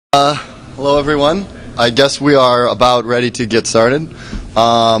Hello everyone. I guess we are about ready to get started.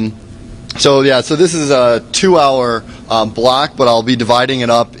 So this is a 2-hour block, but I'll be dividing it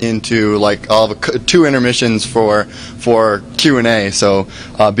up into I'll have 2 intermissions for Q&A. So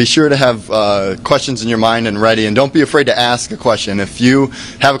be sure to have questions in your mind and ready, and don't be afraid to ask a question. If you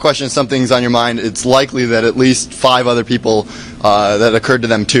have a question, something's on your mind, it's likely that at least 5 other people that occurred to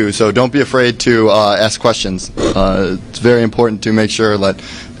them too. So don't be afraid to ask questions. It's very important to make sure that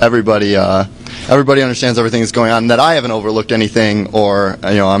everybody understands everything that's going on, and that I haven't overlooked anything, or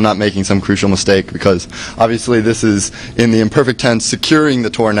I'm not making some crucial mistake, because obviously this is in the imperfect tense, securing the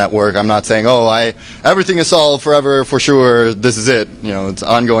Tor network. I'm not saying, everything is solved forever for sure, this is it. It's an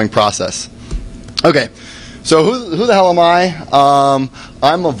ongoing process. Okay. So who the hell am I?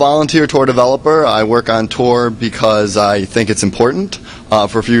 I'm a volunteer Tor developer. I work on Tor because I think it's important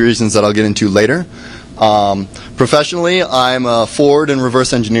for a few reasons that I'll get into later. Professionally, I'm a forward and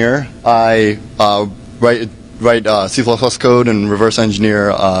reverse engineer. I write C++ code and reverse engineer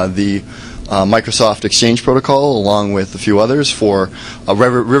the Microsoft Exchange protocol, along with a few others, for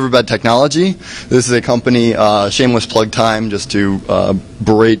Riverbed Technology. This is a company, shameless plug time, just to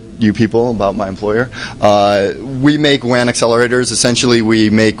berate you people about my employer. We make WAN accelerators. Essentially, we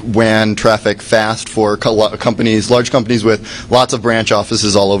make WAN traffic fast for large companies with lots of branch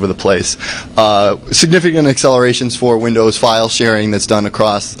offices all over the place. Significant accelerations for Windows file sharing that's done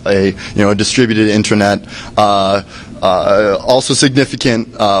across a distributed intranet. Also significant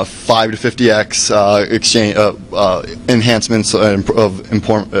 5 to 50x exchange enhancements of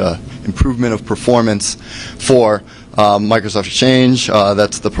improvement of performance for Microsoft Exchange.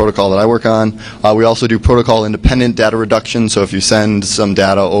 That's the protocol that I work on. We also do protocol independent data reduction. So if you send some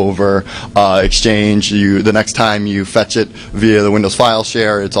data over Exchange, the next time you fetch it via the Windows file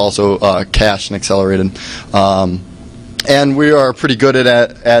share, it's also cached and accelerated. And we are pretty good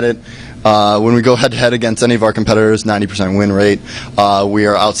at it. When we go head-to-head against any of our competitors, 90% win rate, we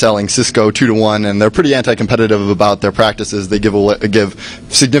are outselling Cisco 2-to-1, and they're pretty anti-competitive about their practices. They give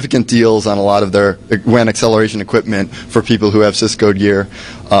significant deals on a lot of their WAN acceleration equipment for people who have Cisco gear,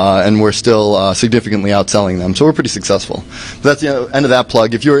 and we're still significantly outselling them. So we're pretty successful. But that's the end of that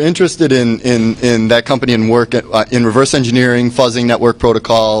plug. If you're interested in that company and work in reverse engineering, fuzzing network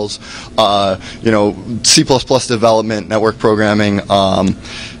protocols, C++ development, network programming,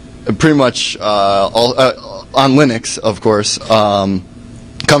 pretty much on Linux, of course. Come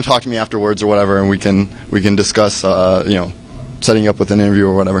talk to me afterwards or whatever, and we can discuss setting you up with an interview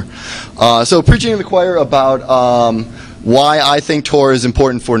or whatever. So preaching to the choir about why I think Tor is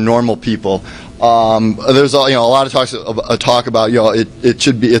important for normal people. There's a lot of talk about it's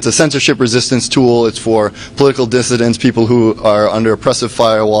a censorship resistance tool. It's for political dissidents, people who are under oppressive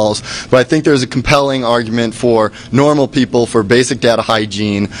firewalls. But I think there's a compelling argument for normal people, for basic data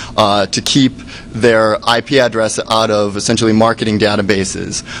hygiene, to keep their IP address out of essentially marketing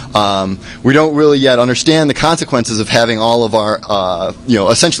databases. We don't really yet understand the consequences of having all of our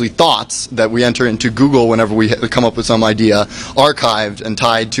essentially thoughts that we enter into Google whenever we come up with some idea archived and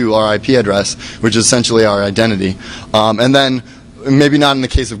tied to our IP address, which is essentially our identity. And then, maybe not in the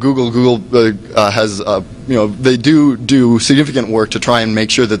case of Google. Google has, they do significant work to try and make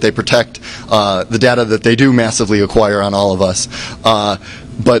sure that they protect the data that they do massively acquire on all of us.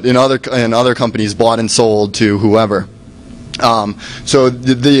 But in other companies, bought and sold to whoever. So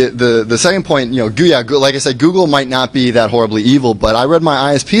the second point, like I said, Google might not be that horribly evil, but I read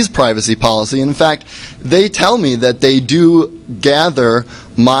my ISP's privacy policy, and in fact, they tell me that they do gather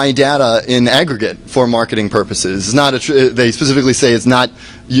my data in aggregate for marketing purposes. It's not they specifically say it's not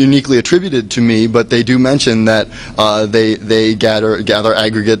uniquely attributed to me, but they do mention that they gather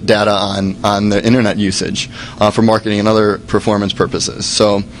aggregate data on the internet usage for marketing and other performance purposes.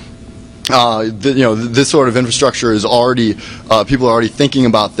 So. This sort of infrastructure is already, people are already thinking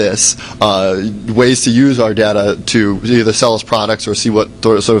about this, ways to use our data to either sell us products or see what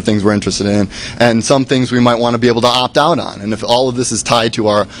sort of things we're interested in, and some things we might want to be able to opt out on. And if all of this is tied to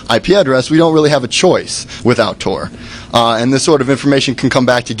our IP address, we don't really have a choice without Tor. And this sort of information can come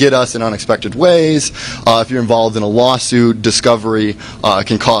back to get us in unexpected ways. If you're involved in a lawsuit, discovery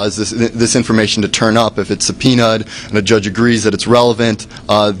can cause this information to turn up. If it's subpoenaed and a judge agrees that it's relevant,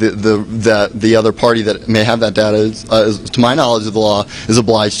 the other party that may have that data, to my knowledge of the law, is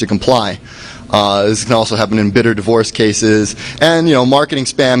obliged to comply. This can also happen in bitter divorce cases. And, marketing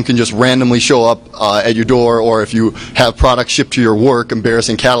spam can just randomly show up at your door, or if you have products shipped to your work,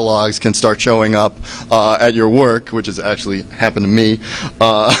 embarrassing catalogs can start showing up at your work, which has actually happened to me,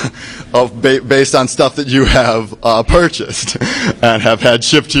 based on stuff that you have purchased and have had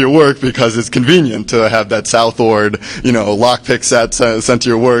shipped to your work because it's convenient to have that Southord, lockpick set sent to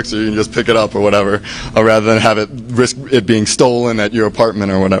your work so you can just pick it up or whatever, rather than have it risk it being stolen at your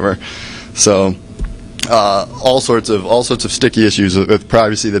apartment or whatever. So all sorts of sticky issues with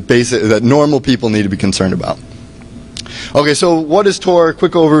privacy that normal people need to be concerned about. Okay, so what is Tor?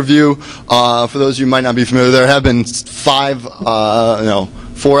 Quick overview. For those of you who might not be familiar, there have been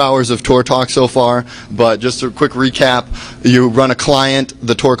 4 hours of Tor talk so far, but just a quick recap. You run a client,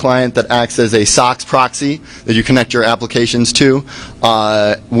 the Tor client, that acts as a SOX proxy that you connect your applications to.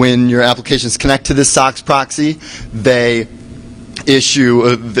 When your applications connect to this SOX proxy, they're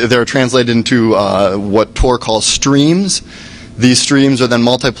translated into what Tor calls streams. These streams are then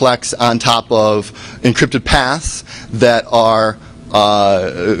multiplexed on top of encrypted paths that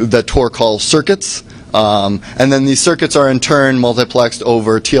Tor calls circuits. And then these circuits are in turn multiplexed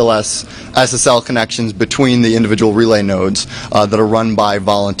over TLS SSL connections between the individual relay nodes that are run by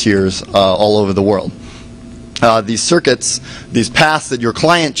volunteers all over the world. These circuits, these paths that your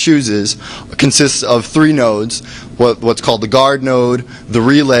client chooses, consists of 3 nodes, what's called the guard node, the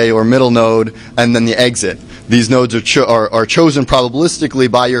relay or middle node, and then the exit. These nodes are chosen probabilistically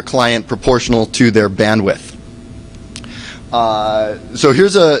by your client proportional to their bandwidth. So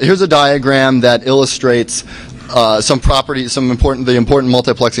here's a diagram that illustrates some properties, the important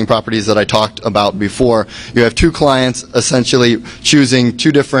multiplexing properties that I talked about before. You have 2 clients essentially choosing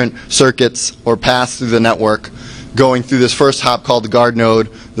 2 different circuits or paths through the network, going through this first hop called the guard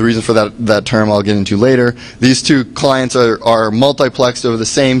node. The reason for that term I'll get into later. These 2 clients are multiplexed over the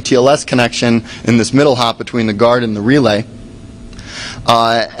same TLS connection in this middle hop between the guard and the relay.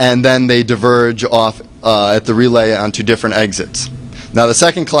 And then they diverge off at the relay onto different exits. Now the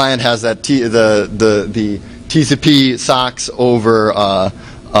second client has that the TCP SOX over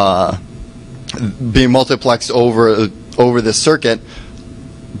being multiplexed over this circuit,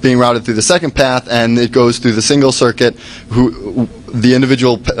 being routed through the second path, and it goes through the single circuit, the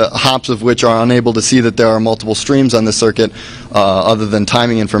individual hops of which are unable to see that there are multiple streams on the circuit other than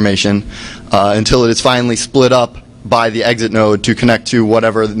timing information, until it is finally split up by the exit node to connect to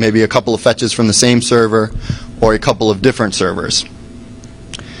whatever, maybe a couple of fetches from the same server or a couple of different servers.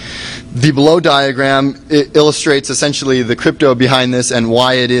 The below diagram illustrates essentially the crypto behind this and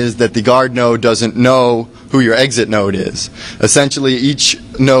why it is that the guard node doesn't know who your exit node is. Essentially, each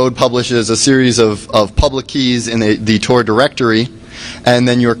node publishes a series of public keys in the Tor directory, and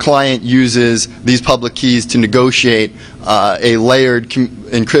then your client uses these public keys to negotiate a layered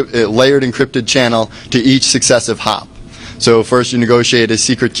encrypted channel to each successive hop. So first you negotiate a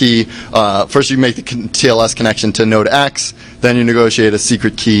secret key. First you make the TLS connection to node X, then you negotiate a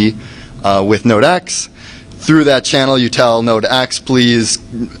secret key with node X. Through that channel you tell node X, please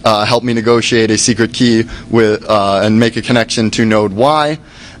help me negotiate a secret key with and make a connection to node Y,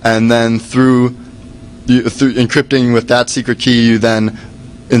 and then through encrypting with that secret key, you then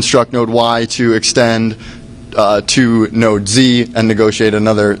instruct node Y to extend to node Z and negotiate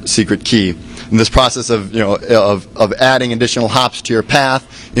another secret key. And this process of adding additional hops to your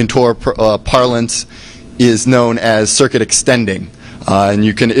path in Tor parlance is known as circuit extending, and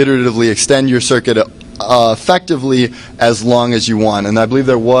you can iteratively extend your circuit effectively as long as you want. And I believe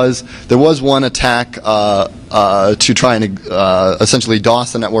there was one attack to try and essentially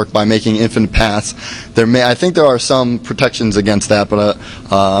DOS the network by making infinite paths. I think there are some protections against that, but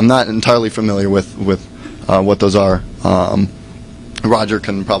I'm not entirely familiar with what those are. Roger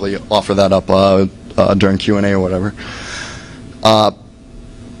can probably offer that up during Q&A or whatever.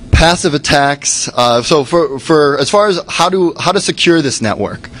 Passive attacks. So for as far as how to secure this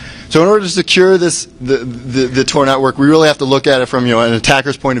network. So in order to secure the Tor network, we really have to look at it from an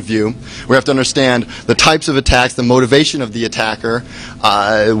attacker's point of view. We have to understand the types of attacks, the motivation of the attacker,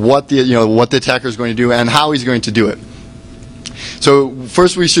 what the attacker is going to do, and how he's going to do it. So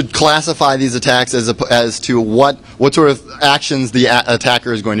first, we should classify these attacks as to what sort of actions the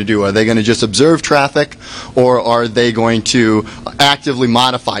attacker is going to do. Are they going to just observe traffic, or are they going to actively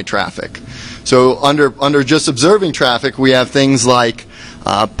modify traffic? So under just observing traffic, we have things like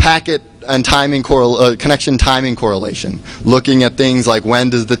packet and connection timing correlation, looking at things like when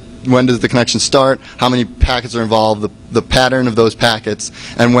does the connection start, how many packets are involved, the pattern of those packets,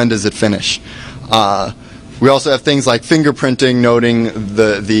 and when does it finish. We also have things like fingerprinting, noting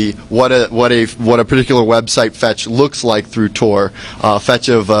what a particular website fetch looks like through Tor. Fetch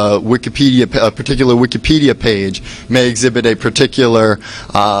of a particular Wikipedia page may exhibit a particular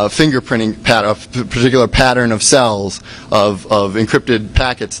fingerprinting pattern, a particular pattern of cells of encrypted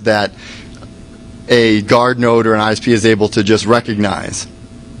packets that a guard node or an ISP is able to just recognize.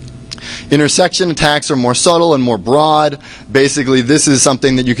 Intersection attacks are more subtle and more broad. Basically, this is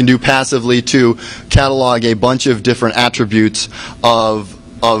something that you can do passively to catalog a bunch of different attributes of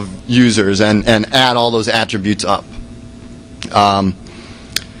users and add all those attributes up.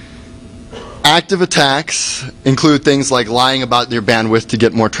 Active attacks include things like lying about your bandwidth to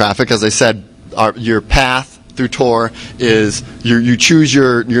get more traffic. As I said, your path through Tor is you choose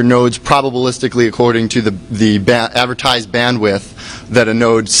your nodes probabilistically according to the advertised bandwidth that a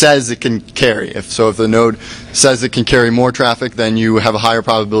node says it can carry. If the node says it can carry more traffic, then you have a higher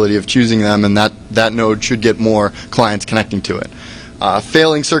probability of choosing them, and that node should get more clients connecting to it.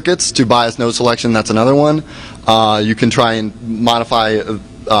 Failing circuits to bias node selection, that's another one. You can try and modify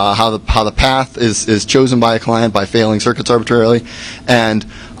how the path is chosen by a client by failing circuits arbitrarily, and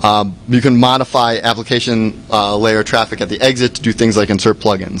you can modify application layer traffic at the exit to do things like insert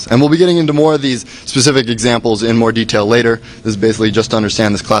plugins. And we'll be getting into more of these specific examples in more detail later. This is basically just to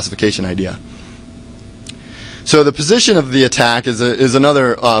understand this classification idea. So the position of the attack is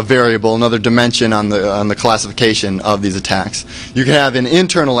another variable, another dimension on the classification of these attacks. You can have an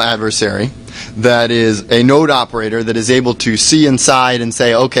internal adversary that is a node operator that is able to see inside and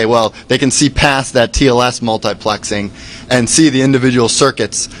say, okay, well, they can see past that TLS multiplexing and see the individual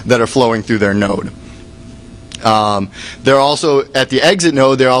circuits that are flowing through their node. They're also, at the exit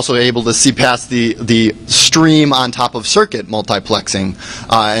node, they're also able to see past the stream on top of circuit multiplexing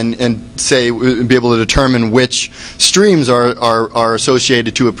and say, be able to determine which streams are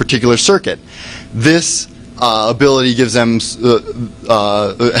associated to a particular circuit. This ability gives them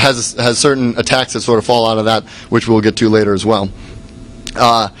has certain attacks that sort of fall out of that, which we'll get to later as well.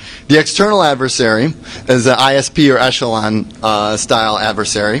 The external adversary is an ISP or echelon style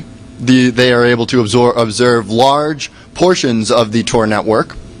adversary. They are able to observe large portions of the Tor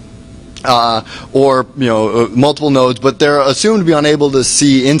network, or multiple nodes, but they're assumed to be unable to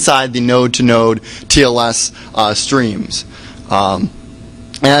see inside the node-to-node TLS streams.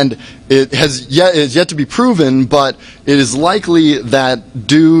 And it is yet to be proven, but it is likely that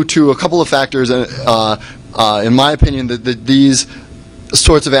due to a couple of factors, in my opinion, that these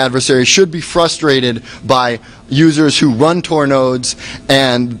sorts of adversaries should be frustrated by users who run Tor nodes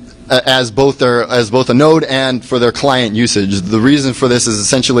and as both a node and for their client usage. The reason for this is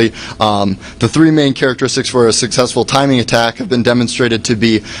essentially the three main characteristics for a successful timing attack have been demonstrated to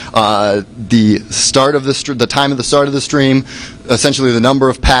be the time of the start of the stream, essentially the number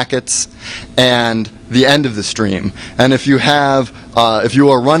of packets, and the end of the stream. And if you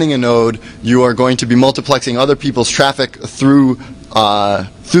are running a node, you are going to be multiplexing other people's traffic through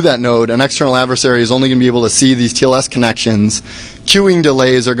that node. An external adversary is only going to be able to see these TLS connections. Queuing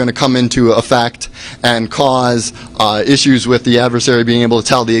delays are going to come into effect and cause issues with the adversary being able to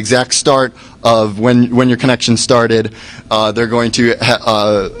tell the exact start of when your connection started. They're going to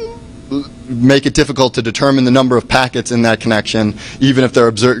make it difficult to determine the number of packets in that connection, even if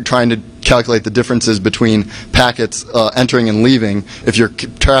they're trying to calculate the differences between packets entering and leaving. If your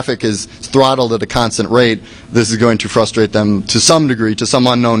traffic is throttled at a constant rate, this is going to frustrate them to some degree, to some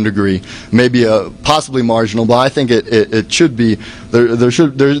unknown degree, maybe possibly marginal, but I think it should be,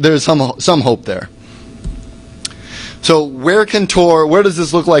 there's some hope there. So where does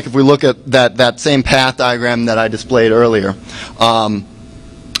this look like if we look at that same path diagram that I displayed earlier?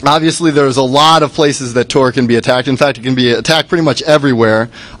 Obviously, there's a lot of places that Tor can be attacked. In fact, it can be attacked pretty much everywhere.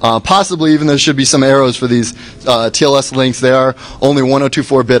 Possibly even there should be some arrows for these TLS links. They are only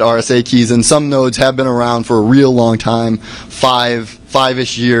 1024-bit RSA keys, and some nodes have been around for a real long time,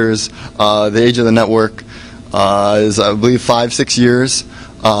 five-ish years. The age of the network is, I believe, 5-6 years.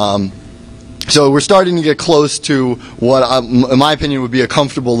 So we're starting to get close to what, in my opinion, would be a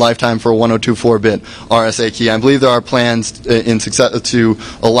comfortable lifetime for a 1024-bit RSA key. I believe there are plans to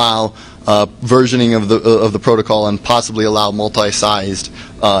allow versioning of the protocol and possibly allow multi-sized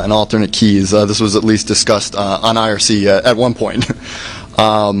and alternate keys. This was at least discussed on IRC at one point.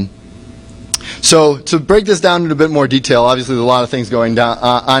 So to break this down in a bit more detail, obviously there's a lot of things going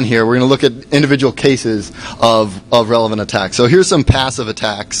on here. We're going to look at individual cases of relevant attacks. So here's some passive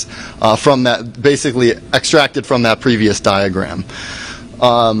attacks from that, basically extracted from that previous diagram.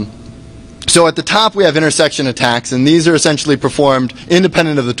 So at the top we have intersection attacks, and these are essentially performed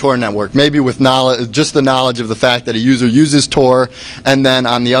independent of the Tor network, maybe with just the knowledge of the fact that a user uses Tor, and then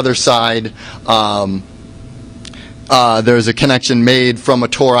on the other side there's a connection made from a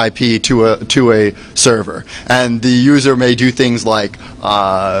Tor IP to a server, and the user may do things like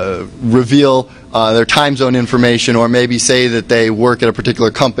reveal their time zone information, or maybe say that they work at a particular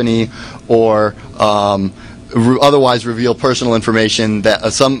company, or otherwise reveal personal information,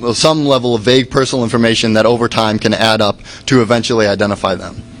 that some level of vague personal information that over time can add up to eventually identify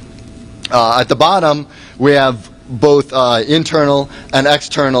them. At the bottom, we have both internal and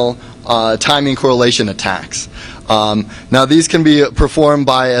external timing correlation attacks. Now these can be performed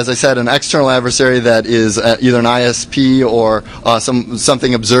by, as I said, an external adversary that is either an ISP or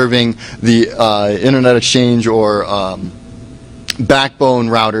something observing the internet exchange or backbone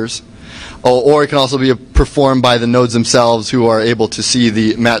routers. Or it can also be performed by the nodes themselves, who are able to see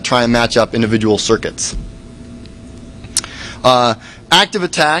try and match up individual circuits. Active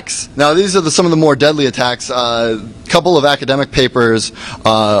attacks. Now these are some of the more deadly attacks. A couple of academic papers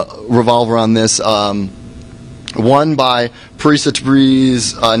revolve around this. One by Parisa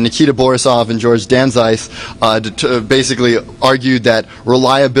Tabriz, Nikita Borisov, and George Danzeis basically argued that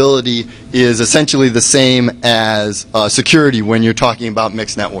reliability is essentially the same as security when you're talking about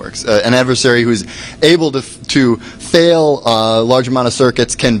mixed networks. An adversary who's able to fail a large amount of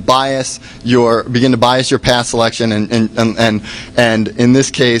circuits can begin to bias your path selection, and in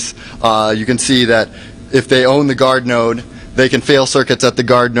this case, you can see that if they own the guard node, they can fail circuits at the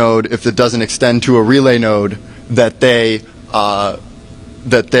guard node if it doesn't extend to a relay node that they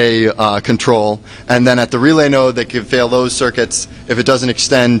control, and then at the relay node they can fail those circuits if it doesn't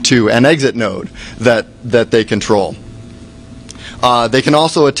extend to an exit node that they control. They can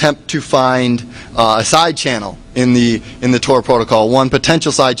also attempt to find a side channel in the Tor protocol. One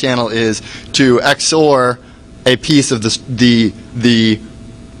potential side channel is to XOR a piece of the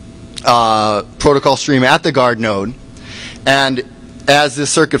protocol stream at the guard node, and as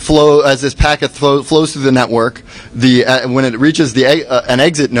this packet flows through the network, when it reaches an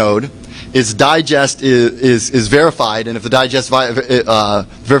exit node, its digest is verified, and if the digest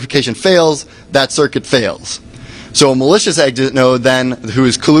verification fails, that circuit fails. So a malicious exit node then, who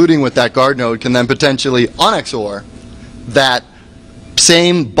is colluding with that guard node, can then potentially un-XOR that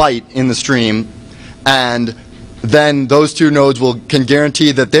same byte in the stream, and then those two nodes can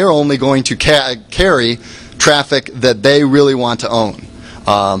guarantee that they're only going to carry traffic that they really want to own.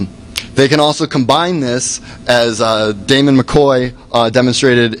 They can also combine this, as Damon McCoy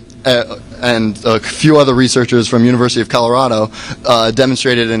demonstrated, and a few other researchers from University of Colorado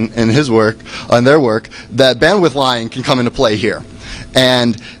demonstrated in their work, that bandwidth lying can come into play here.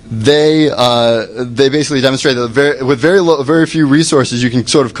 And they basically demonstrate that with very few resources, you can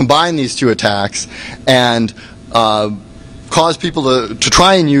sort of combine these two attacks and cause people to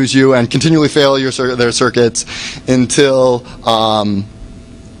try and use you and continually fail their circuits until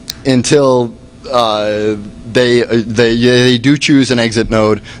they do choose an exit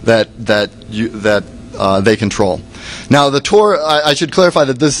node that they control. Now the Tor, I should clarify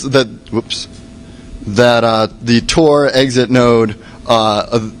that the Tor exit node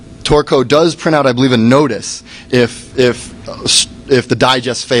Tor code does print out, I believe, a notice if the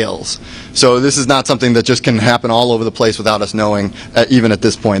digest fails. So this is not something that just can happen all over the place without us knowing, even at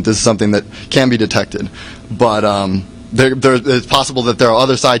this point. This is something that can be detected. But it's possible that there are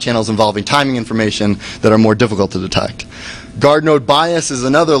other side channels involving timing information that are more difficult to detect. Guard node bias is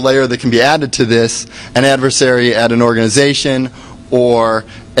another layer that can be added to this. An adversary at an organization or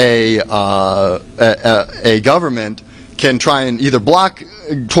a government can try and either block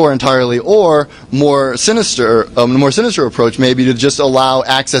Tor entirely, or a more sinister approach may be to just allow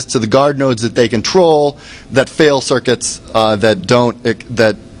access to the guard nodes that they control that fail circuits that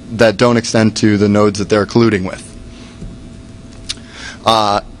don't extend to the nodes that they're colluding with.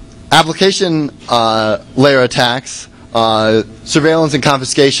 Application layer attacks. Surveillance and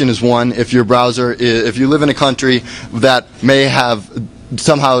confiscation is one. If your browser, if you live in a country that may have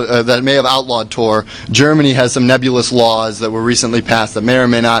outlawed Tor. Germany has some nebulous laws that were recently passed that may or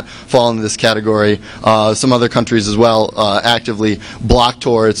may not fall into this category. Some other countries as well actively block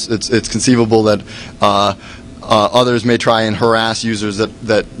Tor. It's conceivable that others may try and harass users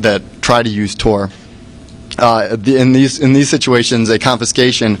that try to use Tor. In these situations, a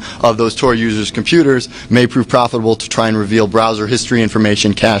confiscation of those Tor users' computers may prove profitable to try and reveal browser history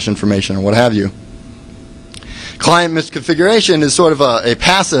information, cache information, or what have you. Client misconfiguration is sort of a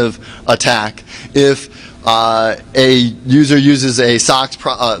passive attack. If a user uses the SOX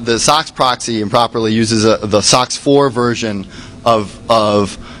proxy improperly, uses the SOX 4 version of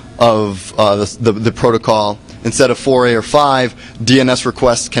the protocol instead of 4A or 5, DNS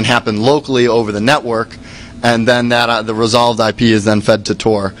requests can happen locally over the network, and then the resolved IP is then fed to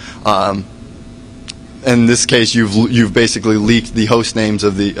Tor. in this case, you've basically leaked the host names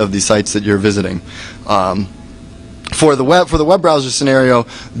of the sites that you're visiting. For the web browser scenario,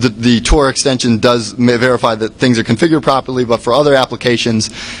 the Tor extension does verify that things are configured properly, but for other applications,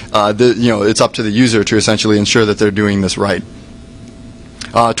 it's up to the user to essentially ensure that they're doing this right.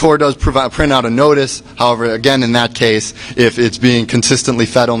 Tor does print out a notice. However, again, in that case, if it's being consistently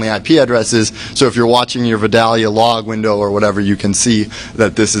fed only IP addresses, so if you're watching your Vidalia log window or whatever, you can see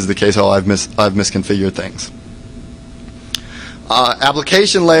that this is the case. Oh, I've misconfigured things.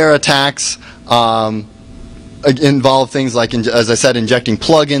 Application layer attacks involve things like, as I said, injecting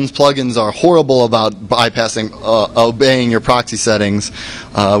plugins. Plugins are horrible about bypassing, obeying your proxy settings,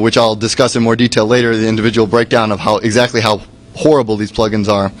 which I'll discuss in more detail later. The individual breakdown of exactly how horrible these plugins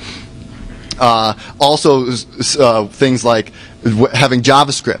are. Also, things like having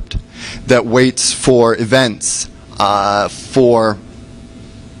JavaScript that waits for events for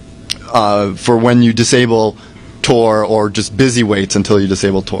when you disable Tor, or just busy waits until you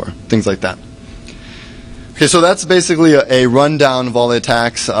disable Tor. Things like that. Okay, so that's basically a rundown of all the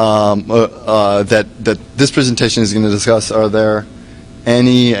attacks that this presentation is going to discuss. Are there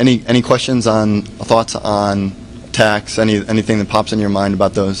any questions on thoughts on attacks? Anything that pops in your mind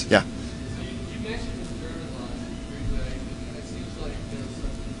about those? Yeah. So you mentioned the German launch freeway, and it seems like there's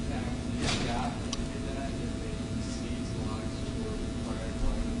some attack that got in that they seized logs for prior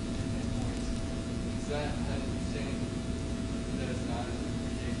deployment endpoints. Is that how you're saying that it's not as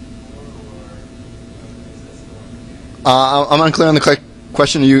appreciated before, or is that still on the game? I'm unclear on the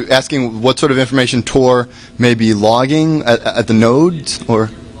question. Are you asking what sort of information Tor may be logging at the nodes, or?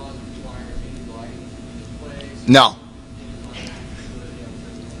 No.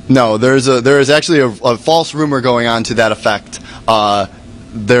 No, there is actually a false rumor going on to that effect.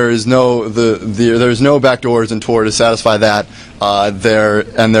 There is no backdoors in Tor to satisfy that.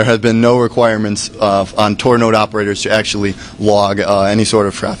 There have been no requirements on Tor node operators to actually log any sort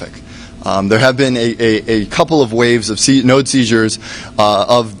of traffic. There have been a couple of waves of node seizures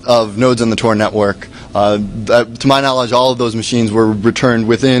of nodes on the Tor network. To my knowledge, all of those machines were returned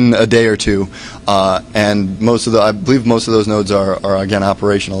within a day or two, and I believe most of those nodes are again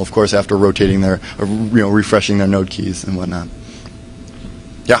operational. Of course, after rotating refreshing their node keys and whatnot.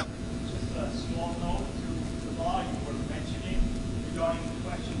 Yeah. Just a small note to the law you were mentioning regarding the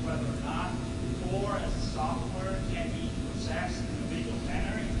question whether or not Tor as a software can be processed in a legal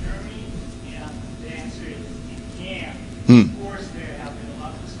manner in Germany, and the answer is it can. Of course, there have been a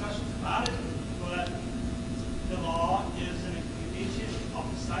lot of discussions about it, but the law is an implementation of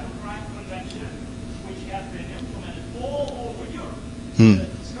the Cybercrime Convention, which has been implemented all over Europe. The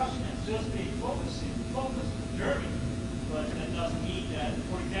discussion has just been focused on Germany, but that doesn't mean that,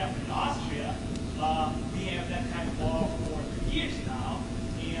 for example, in Austria, we have that kind of law for 2 years now,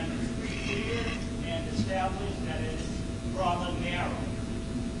 and it's pretty clear and established that it's rather narrow.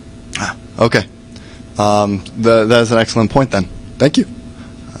 Okay. That is an excellent point then. Thank you.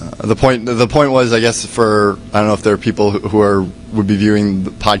 The point was, I guess, I don't know if there are people who would be viewing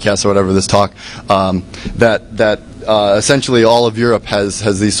the podcast or whatever this talk, that essentially all of Europe has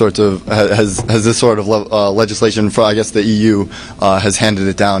this sort of legislation. For, I guess, the EU has handed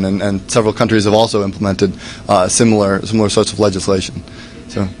it down, and several countries have also implemented similar sorts of legislation.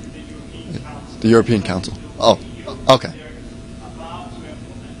 So, the European Council. Oh, okay.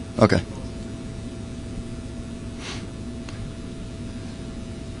 Okay.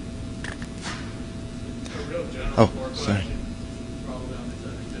 Oh, sorry. Probably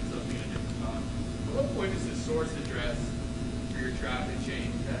misunderstood something at a different time. At what point is the source address for your traffic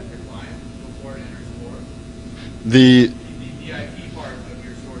change? Is that your client before it enters Tor? The IP part of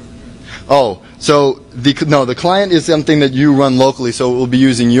your source address. Oh, so the client is something that you run locally, so it will be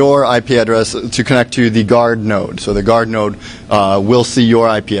using your IP address to connect to the guard node. So the guard node will see your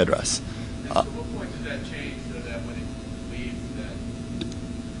IP address. At what point does that change so that when it leaves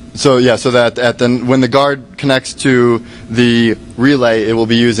that? So yeah, so that when the guard connects to the relay, it will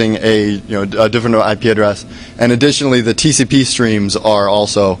be using a different IP address, and additionally, the TCP streams are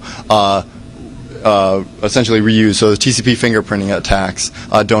also essentially reused. So the TCP fingerprinting attacks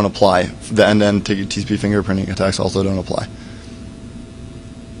don't apply. The end-to-end TCP fingerprinting attacks also don't apply.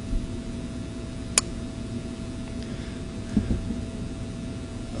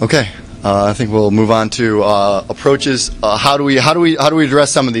 Okay. I think we'll move on to approaches. How do we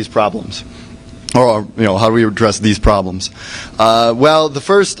address some of these problems, or how do we address these problems? Well, the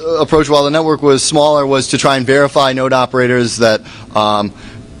first approach, while the network was smaller, was to try and verify node operators that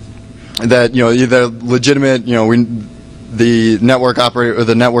either legitimate. The network operator or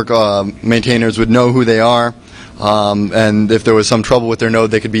the network maintainers would know who they are. and if there was some trouble with their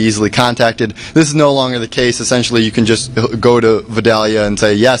node, they could be easily contacted. This is no longer the case. Essentially, you can just go to Vidalia and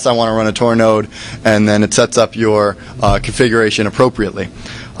say, yes, I want to run a Tor node, and then it sets up your configuration appropriately.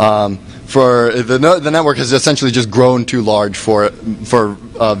 For the network has essentially just grown too large for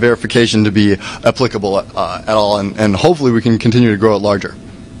verification to be applicable at all, and hopefully we can continue to grow it larger.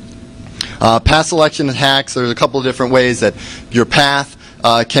 Path selection hacks. There's a couple of different ways that your path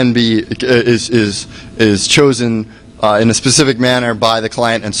is chosen in a specific manner by the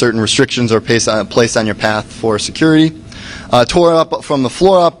client, and certain restrictions are placed on your path for security. Tor up from the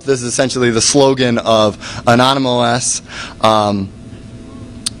floor up. This is essentially the slogan of AnonymOS.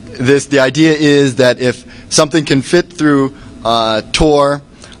 The idea is that if something can fit through Tor,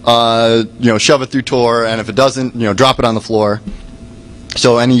 shove it through Tor, and if it doesn't, drop it on the floor.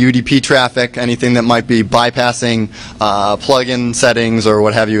 So any UDP traffic, anything that might be bypassing plugin settings or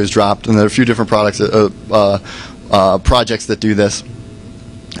what have you is dropped, and there are a few different projects that do this.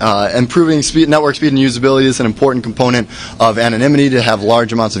 Improving network speed and usability is an important component of anonymity to have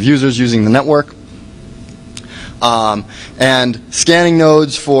large amounts of users using the network. And scanning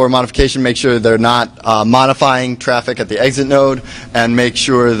nodes for modification, make sure they're not modifying traffic at the exit node, and make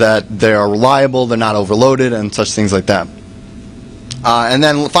sure that they are reliable, they're not overloaded, and such things like that. And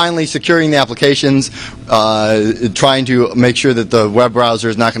then finally, securing the applications, trying to make sure that the web browser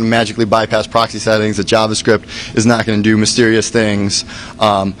is not going to magically bypass proxy settings, that JavaScript is not going to do mysterious things.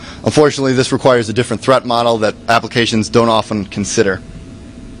 Unfortunately, this requires a different threat model that applications don't often consider.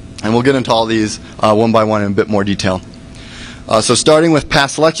 And we'll get into all these one by one in a bit more detail. So starting with path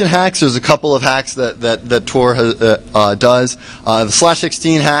selection hacks, there's a couple of hacks that Tor does. The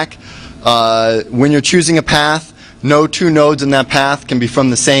 /16 hack, when you're choosing a path, no two nodes in that path can be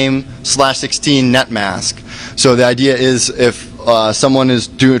from the same /16 net mask. So the idea is if someone is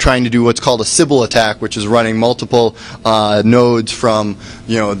trying to do what's called a Sybil attack, which is running multiple nodes from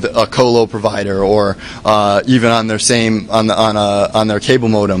a colo provider, or even on their on their cable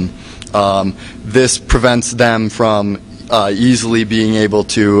modem, this prevents them from easily being able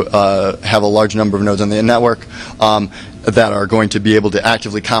to have a large number of nodes on the network that are going to be able to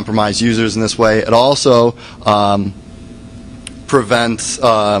actively compromise users in this way. It also prevents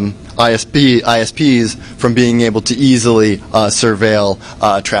ISPs from being able to easily surveil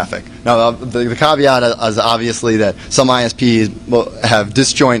traffic. Now, the caveat is obviously that some ISPs have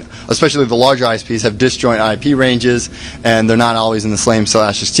disjoint, especially the larger ISPs, have disjoint IP ranges, and they're not always in the same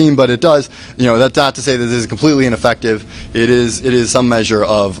 /16. But it does, that's not to say that this is completely ineffective. It is some measure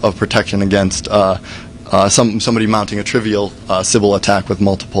of protection against somebody mounting a trivial Sybil attack with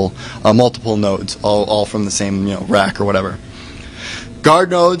multiple nodes, all from the same rack or whatever.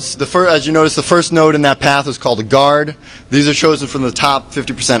 Guard nodes, as you notice, the first node in that path is called a guard. These are chosen from the top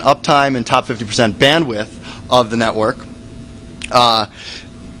 50% uptime and top 50% bandwidth of the network.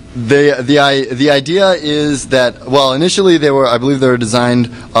 The idea is that, well, initially I believe they were designed,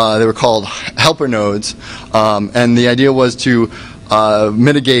 they were called helper nodes, and the idea was to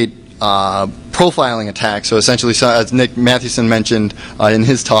mitigate profiling attacks. So essentially, as Nick Mathewson mentioned in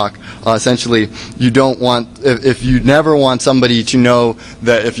his talk, essentially you don't want, if you never want somebody to know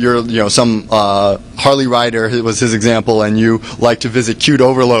that if you're some Harley rider, it was his example, and you like to visit Qt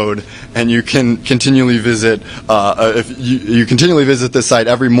Overload, and you can continually visit if you continually visit this site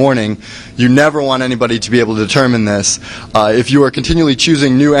every morning, you never want anybody to be able to determine this. If you are continually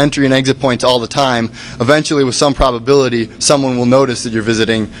choosing new entry and exit points all the time, eventually with some probability someone will notice that you're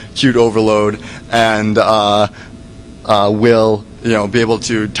visiting Qt Overload, and will be able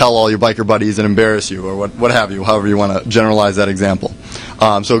to tell all your biker buddies and embarrass you, or what have you, however you want to generalize that example.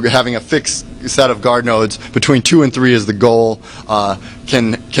 So having a fixed set of guard nodes between 2 and 3 is the goal.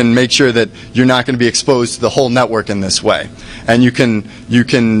 Can make sure that you're not going to be exposed to the whole network in this way, and you can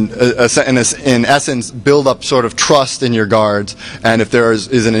in essence build up sort of trust in your guards. And if there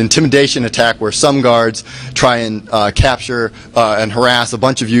is an intimidation attack where some guards try and capture and harass a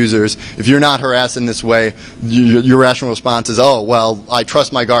bunch of users, if you're not harassed in this way, your rational response is, oh well, I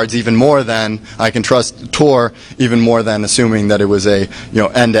trust my guards even more than I can trust Tor even more than assuming that it was a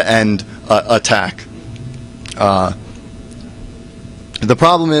end-to-end attack. The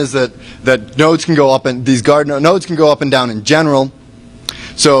problem is that nodes can go up, and these guard nodes can go up and down in general.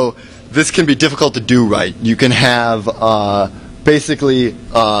 So this can be difficult to do right. You can have basically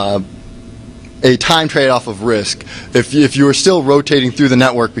a time trade-off of risk. If you are still rotating through the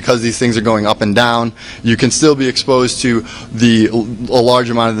network because these things are going up and down, you can still be exposed to a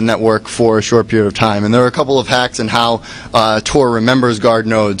large amount of the network for a short period of time. And there are a couple of hacks in how Tor remembers guard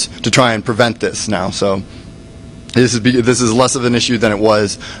nodes to try and prevent this now. So this is less of an issue than it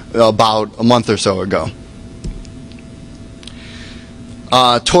was about a month or so ago.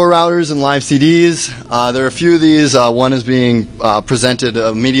 Tor routers and live CDs. There are a few of these. One is being presented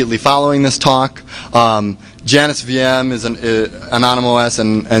immediately following this talk. Janus VM is an OS,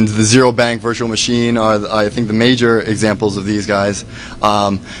 and the Zero Bank virtual machine are, I think, the major examples of these guys.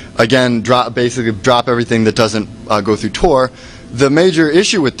 Again, basically drop everything that doesn't go through Tor. The major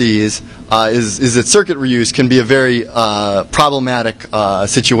issue with these is that circuit reuse can be a very problematic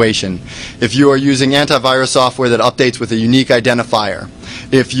situation. If you are using antivirus software that updates with a unique identifier,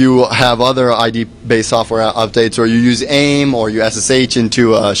 if you have other ID-based software updates, or you use AIM, or you SSH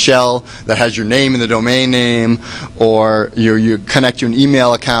into a shell that has your name in the domain name, or you connect to an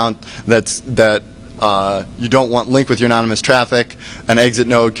email account that you don't want linked with your anonymous traffic, an exit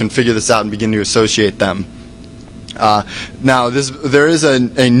node can figure this out and begin to associate them. Now, there is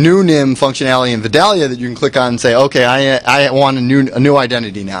a new NIM functionality in Vidalia that you can click on and say, okay, I want a new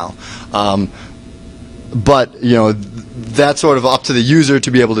identity now. But that's sort of up to the user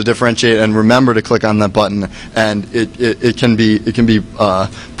to be able to differentiate and remember to click on that button, and it can be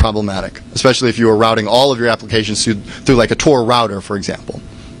problematic, especially if you are routing all of your applications through like a Tor router, for example.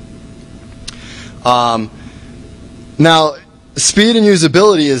 Now, speed and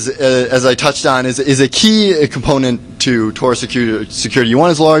usability, as I touched on, is a key component to Tor security. You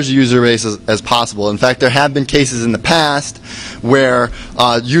want as large a user base as possible. In fact, there have been cases in the past where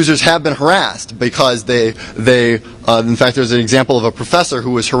users have been harassed because in fact, there's an example of a professor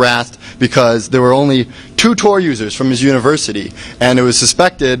who was harassed because there were only 2 Tor users from his university, and it was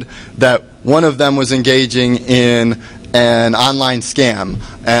suspected that one of them was engaging in an online scam,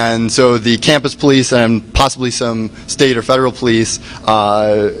 and so the campus police and possibly some state or federal police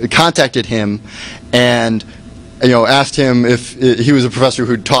contacted him and asked him if he was a professor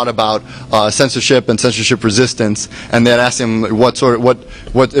who taught about censorship and censorship resistance, and they had asked him what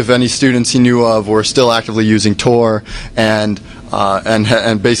if any students he knew of were still actively using Tor, and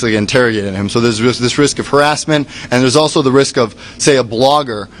basically interrogated him. So there's this risk of harassment, and there's also the risk of, say, a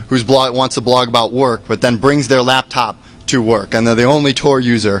blogger who wants to blog about work, but then brings their laptop to work, and they're the only Tor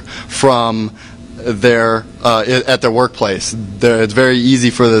user from at their workplace. It's very easy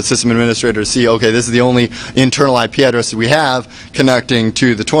for the system administrator to see, okay, this is the only internal IP address that we have connecting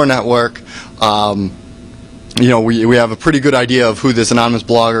to the Tor network. We have a pretty good idea of who this anonymous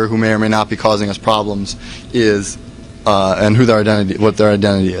blogger, who may or may not be causing us problems, is, and what their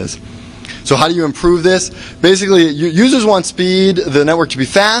identity is. So how do you improve this? Basically, users want speed, the network to be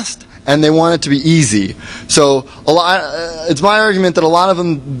fast, and they want it to be easy. So it's my argument that a lot of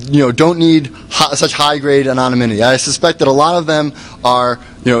them, don't need such high-grade anonymity. I suspect that a lot of them are,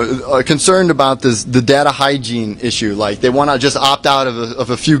 concerned about the data hygiene issue. Like they want to just opt out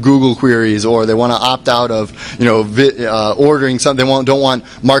of a few Google queries, or they want to opt out of, ordering something. They don't want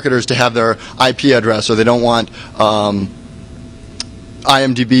marketers to have their IP address, or they don't want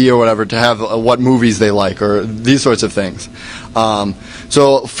IMDb or whatever to have what movies they like, or these sorts of things.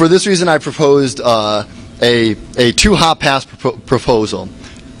 So for this reason, I proposed a 2-hop pass proposal.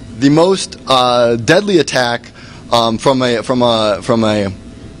 The most deadly attack from a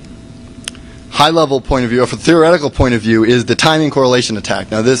high-level point of view, or from a theoretical point of view, is the timing correlation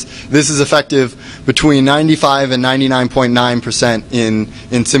attack. Now, this is effective between 95 and 99.9%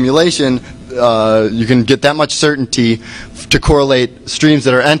 in simulation. You can get that much certainty to correlate streams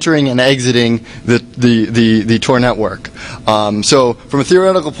that are entering and exiting the Tor network. So from a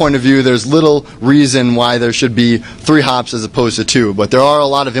theoretical point of view, there's little reason why there should be 3 hops as opposed to 2, but there are a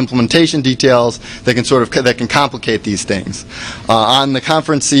lot of implementation details that can complicate these things. On the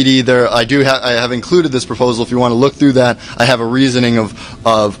conference CD, I have included this proposal. If you want to look through that, I have a reasoning of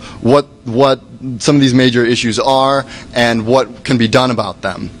what some of these major issues are and what can be done about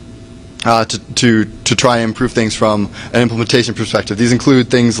them. To try and improve things from an implementation perspective. These include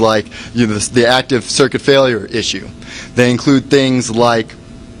things like the active circuit failure issue. They include things like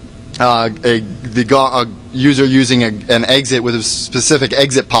the user using an exit with a specific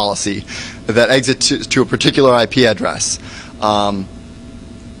exit policy that exits to a particular IP address, and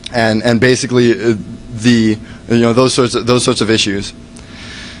basically those sorts of issues.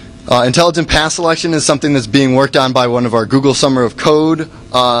 Intelligent path selection is something that's being worked on by one of our Google Summer of Code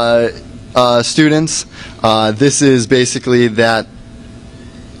students. This is basically that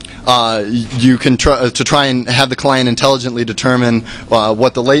you can try and have the client intelligently determine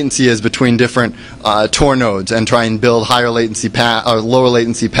what the latency is between different Tor nodes, and try and build higher latency or lower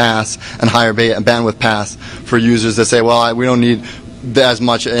latency paths and higher bandwidth paths for users that say, well, we don't need as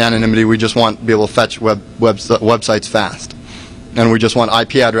much anonymity. We just want to be able to fetch websites fast, and we just want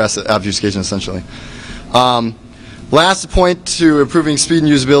IP address obfuscation essentially. Last point to improving speed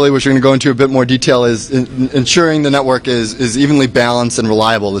and usability, which we're going to go into a bit more detail, is ensuring the network is evenly balanced and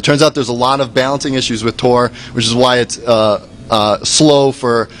reliable. It turns out there's a lot of balancing issues with Tor, which is why it's slow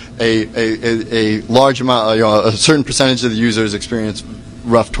for a large amount, a certain percentage of the users experience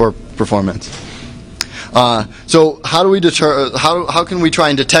rough Tor performance. So how do we how can we try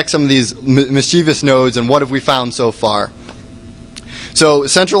and detect some of these mischievous nodes, and what have we found so far? So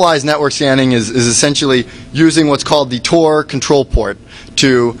centralized network scanning is essentially using what's called the Tor control port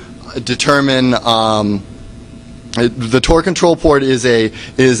to determine. The Tor control port is a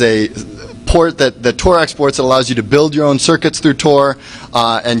port that Tor exports that allows you to build your own circuits through Tor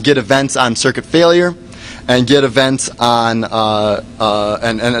and get events on circuit failure, and get events on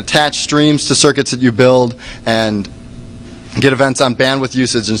and attach streams to circuits that you build, and get events on bandwidth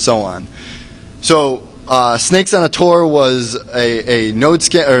usage and so on. So Snakes on a Tor was a node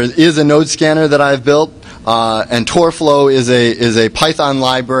is a node scanner that I've built, and TorFlow is a Python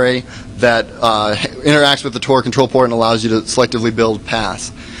library that interacts with the Tor control port and allows you to selectively build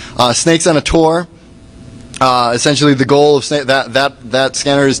paths. Snakes on a Tor. Essentially, the goal of that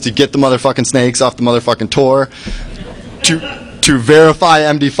scanner is to get the motherfucking snakes off the motherfucking Tor, to verify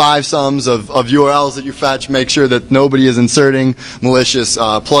MD5 sums of URLs that you fetch, make sure that nobody is inserting malicious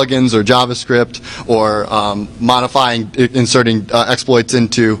plugins or JavaScript, or inserting exploits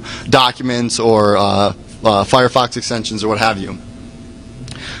into documents or Firefox extensions or what have you.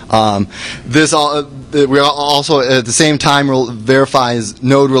 We also at the same time verifies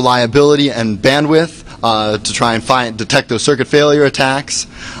node reliability and bandwidth to try and detect those circuit failure attacks.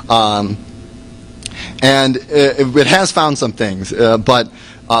 And it has found some things, but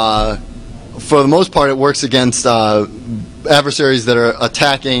for the most part, it works against adversaries that are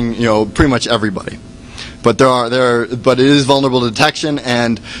attacking, pretty much everybody. But but it is vulnerable to detection,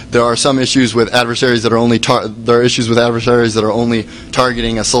 and there are some issues with adversaries that are only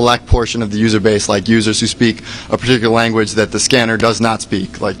targeting a select portion of the user base, like users who speak a particular language that the scanner does not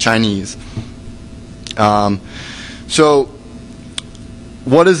speak, like Chinese. So,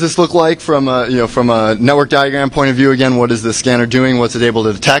 what does this look like from a network diagram point of view? Again, what is the scanner doing? What's it able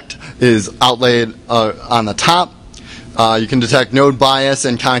to detect is outlaid on the top. You can detect node bias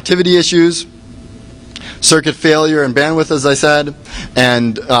and connectivity issues, circuit failure and bandwidth, as I said,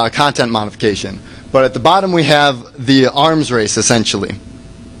 and content modification. But at the bottom we have the arms race, essentially.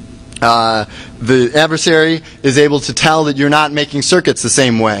 The adversary is able to tell that you're not making circuits the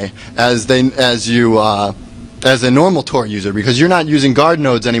same way as a normal Tor user, because you're not using guard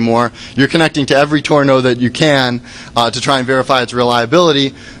nodes anymore. You're connecting to every Tor node that you can to try and verify its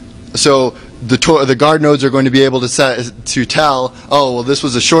reliability. So the guard nodes are going to be able to tell, oh, well, this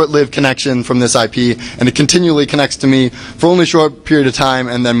was a short-lived connection from this IP, and it continually connects to me for only a short period of time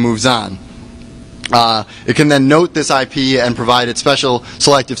and then moves on. It can then note this IP and provide its special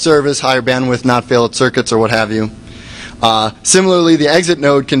selective service, higher bandwidth, not fail at circuits, or what have you. Similarly, the exit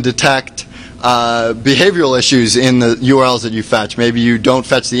node can detect behavioral issues in the URLs that you fetch. Maybe you don't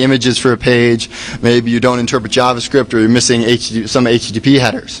fetch the images for a page, maybe you don't interpret JavaScript, or you're missing some HTTP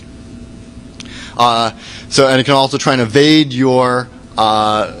headers. And it can also try and evade your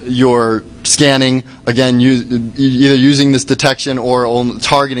scanning, again, either using this detection or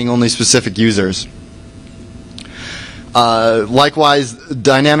targeting only specific users. Likewise,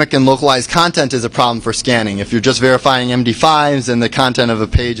 dynamic and localized content is a problem for scanning. If you're just verifying MD5s and the content of a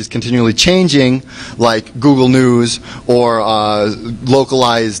page is continually changing, like Google News or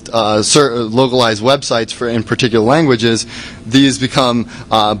localized websites in particular languages, these become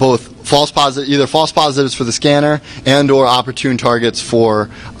both either false positives for the scanner and/or opportune targets for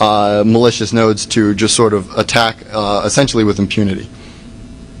malicious nodes to just sort of attack essentially with impunity.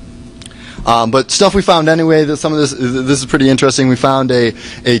 But stuff we found anyway, some of this is pretty interesting. We found a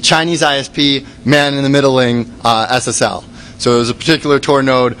Chinese ISP man-in-the-middling SSL. So it was a particular Tor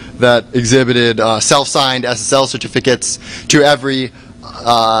node that exhibited self-signed SSL certificates to every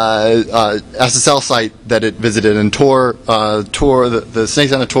SSL site that it visited, and the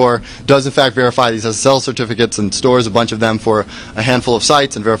Snakes on a Tor does in fact verify these SSL certificates and stores a bunch of them for a handful of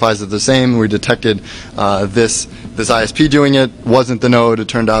sites and verifies that they're the same. We detected this ISP doing it. Wasn't the node. It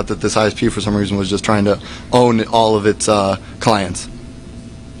turned out that this ISP for some reason was just trying to own all of its clients.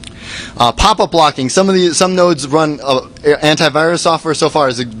 Pop-up blocking. Some nodes run antivirus software. So far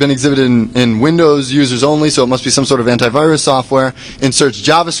has been exhibited in Windows users only, so it must be some sort of antivirus software. Inserts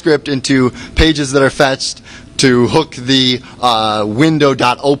JavaScript into pages that are fetched to hook the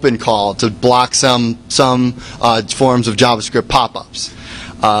window.open call to block some forms of JavaScript pop-ups.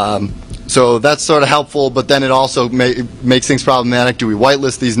 So that's sort of helpful, but then it also makes things problematic. Do we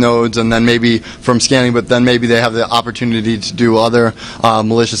whitelist these nodes and then maybe from scanning, but then maybe they have the opportunity to do other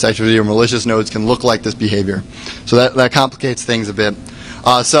malicious activity, or malicious nodes can look like this behavior. So that complicates things a bit.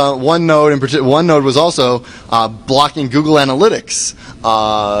 So one node in particular, one node was also blocking Google Analytics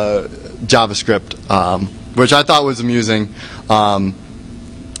JavaScript, which I thought was amusing.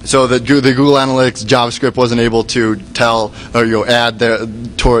 So that the Google Analytics JavaScript wasn't able to tell or add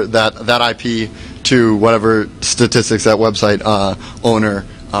that IP to whatever statistics that website owner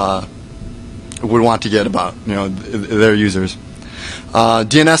would want to get about their users.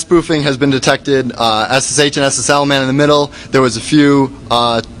 DNS spoofing has been detected. SSH and SSL man in the middle. There was a few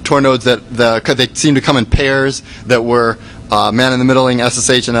Tor nodes that they seemed to come in pairs that were man in the middling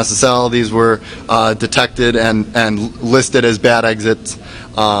SSH and SSL. These were detected and listed as bad exits.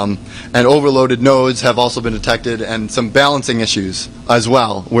 And overloaded nodes have also been detected, and some balancing issues as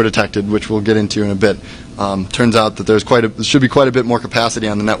well were detected, which we'll get into in a bit. Turns out that there should be quite a bit more capacity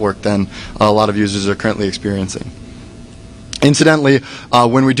on the network than a lot of users are currently experiencing. Incidentally,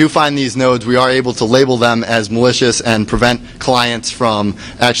 when we do find these nodes, we are able to label them as malicious and prevent clients from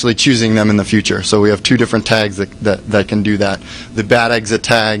actually choosing them in the future. So we have two different tags that can do that: the bad exit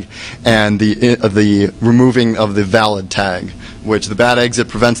tag and the removing of the valid tag. Which the bad exit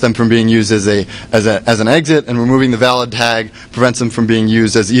prevents them from being used as an exit, and removing the valid tag prevents them from being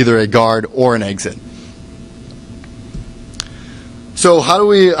used as either a guard or an exit. So how do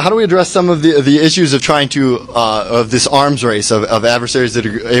we address some of the issues of trying to of this arms race of adversaries that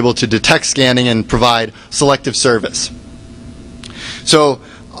are able to detect scanning and provide selective service? So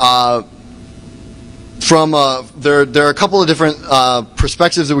there are a couple of different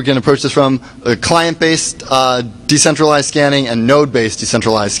perspectives that we can approach this from: client-based decentralized scanning and node-based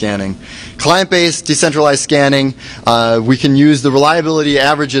decentralized scanning. Client-based decentralized scanning, we can use the reliability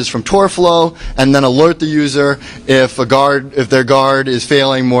averages from TorFlow and then alert the user if their guard is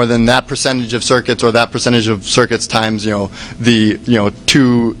failing more than that percentage of circuits, or that percentage of circuits times 2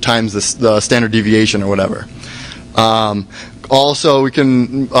 times the standard deviation or whatever. Also, we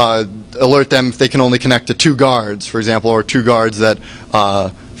can alert them if they can only connect to 2 guards, for example, or 2 guards that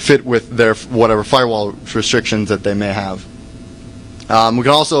fit with their whatever firewall restrictions that they may have. We can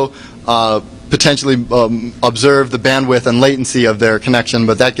also potentially observe the bandwidth and latency of their connection,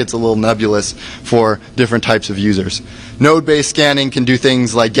 but that gets a little nebulous for different types of users. Node-based scanning can do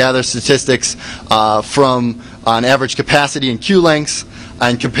things like gather statistics from on average capacity and queue lengths,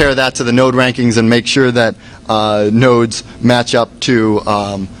 and compare that to the node rankings and make sure that nodes match up to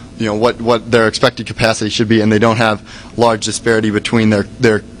what their expected capacity should be, and they don't have large disparity between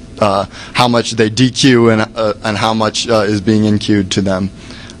their how much they dequeue and how much is being in-queued to them.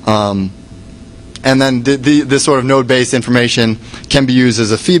 And then this sort of node-based information can be used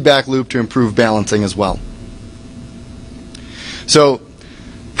as a feedback loop to improve balancing as well. So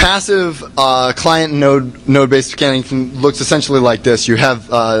passive client node-based scanning looks essentially like this. You have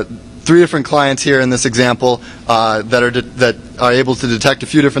 3 different clients here in this example that are able to detect a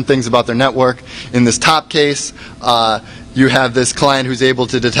few different things about their network. In this top case, you have this client who's able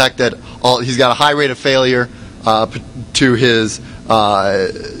to detect that he's got a high rate of failure to his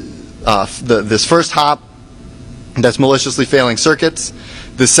this first hop that's maliciously failing circuits.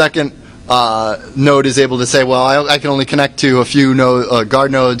 The second node is able to say, well, I can only connect to a few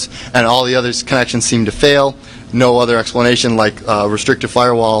guard nodes, and all the other connections seem to fail. No other explanation, like restrictive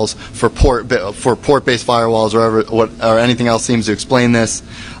firewalls for port-based firewalls or anything else seems to explain this.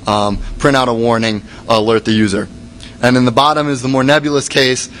 Print out a warning, alert the user. And in the bottom is the more nebulous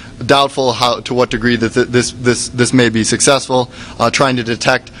case, doubtful to what degree that this may be successful, trying to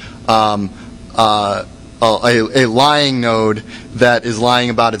detect a lying node that is lying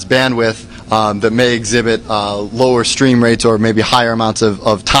about its bandwidth that may exhibit lower stream rates or maybe higher amounts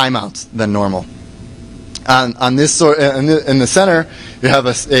of timeouts than normal. On this in the center, you have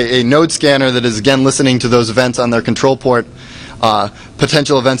a node scanner that is again listening to those events on their control port.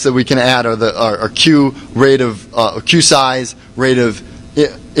 Potential events that we can add are queue size, rate of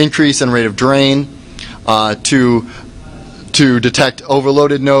increase, and rate of drain to detect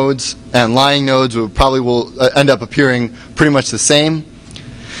overloaded nodes, and lying nodes will end up appearing pretty much the same.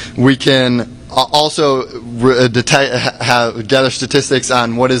 We can also gather statistics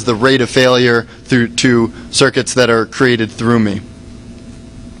on what is the rate of failure to circuits that are created through me,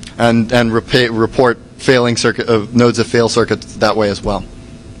 and report failing nodes that fail circuits that way as well.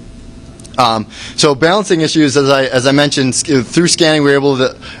 So balancing issues, as I mentioned, through scanning we're able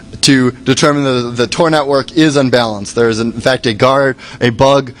to determine the Tor network is unbalanced. There is in fact a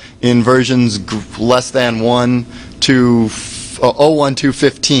bug in versions less than 1 to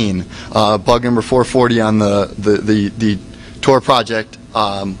 01215, bug number 440 on the Tor project,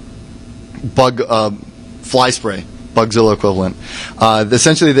 bug fly spray, Bugzilla equivalent.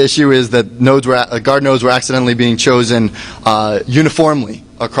 Essentially, the issue is that guard nodes were accidentally being chosen uniformly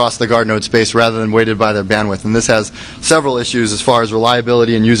across the guard node space rather than weighted by their bandwidth, and this has several issues as far as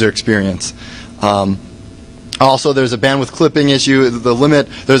reliability and user experience. Also, there's a bandwidth clipping issue.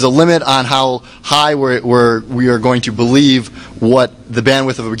 There's a limit on how high we are going to believe what the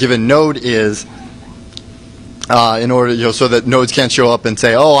bandwidth of a given node is, in order, so that nodes can't show up and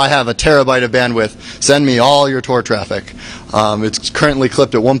say, "Oh, I have a terabyte of bandwidth. Send me all your Tor traffic." It's currently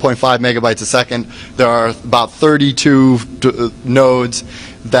clipped at 1.5 megabytes a second. There are about 32 nodes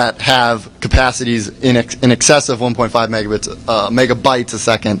that have capacities in excess of 1.5 megabytes a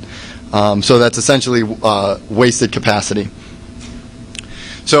second. So that's essentially wasted capacity.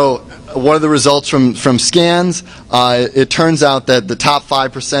 So what are the results from scans? It turns out that the top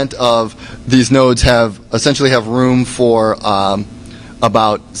 5% of these nodes essentially have room for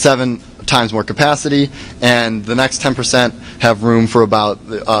about 7 times more capacity, and the next 10% have room for about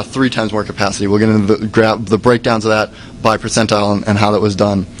 3 times more capacity. We'll get into the breakdowns of that by percentile and how that was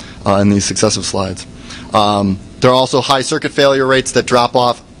done in these successive slides. There are also high circuit failure rates that drop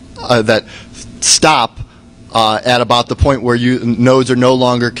off, that stop at about the point where nodes are no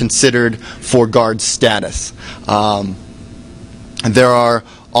longer considered for guard status. There are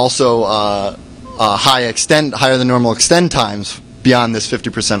also higher than normal extend times beyond this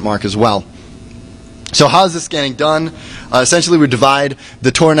 50% mark as well. So how is this scanning done? Essentially, we divide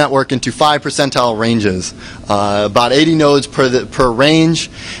the Tor network into 5 percentile ranges, about 80 nodes per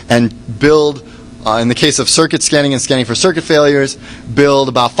range, and build, in the case of circuit scanning and scanning for circuit failures, build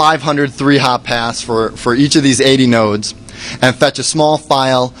about 500 3-hop paths for each of these 80 nodes, and fetch a small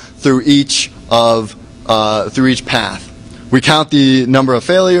file through each path. We count the number of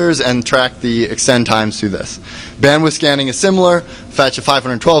failures and track the extend times through this. Bandwidth scanning is similar. Fetch a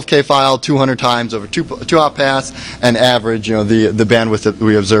 512K file 200 times over 2-hop paths, and average the bandwidth that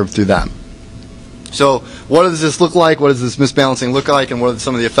we observed through that. So what does this look like? What does this misbalancing look like? And what are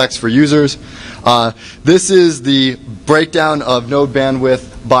some of the effects for users? This is the breakdown of node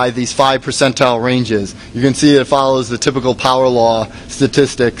bandwidth by these 5 percentile ranges. You can see it follows the typical power law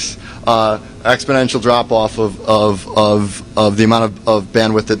statistics, exponential drop-off of the amount of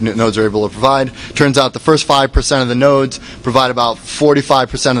bandwidth that nodes are able to provide. Turns out the first 5% of the nodes provide about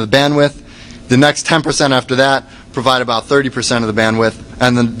 45% of the bandwidth. The next 10% after that provide about 30% of the bandwidth,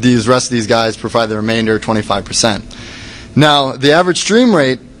 and then the rest of these guys provide the remainder, 25%. Now, the average stream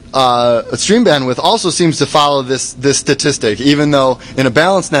rate, stream bandwidth, also seems to follow this statistic, even though in a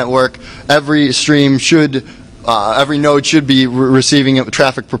balanced network, every node should be receiving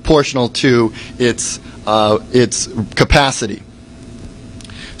traffic proportional to its capacity.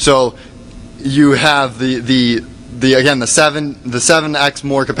 So you have the 7x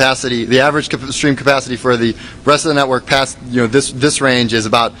more capacity. The average stream capacity for the rest of the network past this range is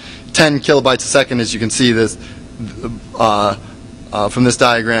about 10 kilobytes a second, as you can see this from this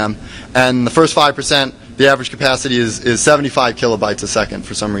diagram. And the first 5%, the average capacity is 75 kilobytes a second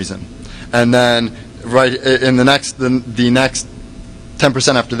for some reason. And then right in the next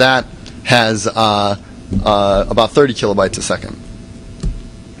 10% after that has about 30 kilobytes a second.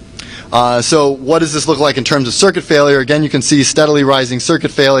 So what does this look like in terms of circuit failure? Again, you can see steadily rising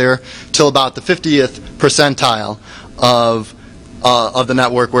circuit failure till about the 50th percentile of the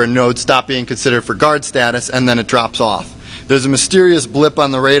network, where nodes stop being considered for guard status, and then it drops off. There's a mysterious blip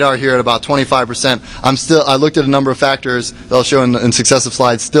on the radar here at about 25%. I looked at a number of factors that I'll show in successive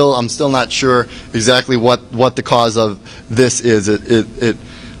slides. I'm still not sure exactly what the cause of this is. It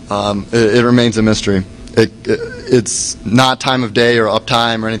remains a mystery. It's not time of day or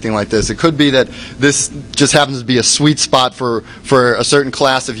uptime or anything like this. It could be that this just happens to be a sweet spot for a certain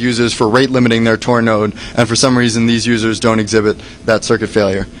class of users for rate limiting their Tor node, and for some reason these users don't exhibit that circuit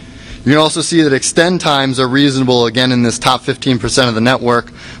failure. You can also see that extend times are reasonable, again, in this top 15% of the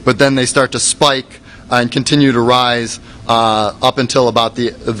network, but then they start to spike and continue to rise up until about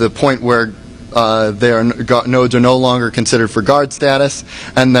the point where nodes are no longer considered for guard status,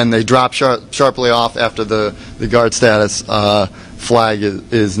 and then they drop sharply off after the guard status flag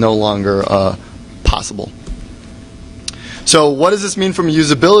is no longer possible. So what does this mean from a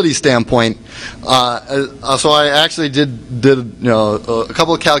usability standpoint? So I actually did a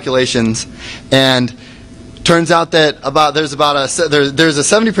couple of calculations, and turns out that there's a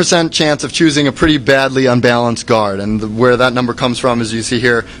 70% chance of choosing a pretty badly unbalanced guard, and where that number comes from, as you see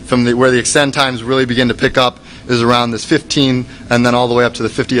here, from where the extend times really begin to pick up is around this 15 and then all the way up to the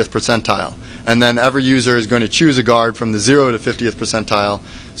 50th percentile. And then every user is going to choose a guard from the 0 to 50th percentile.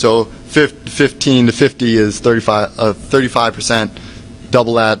 So 15 to 50 is 35%.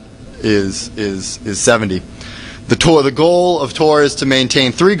 Double that is 70. The goal of Tor is to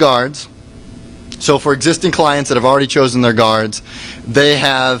maintain 3 guards. So for existing clients that have already chosen their guards, they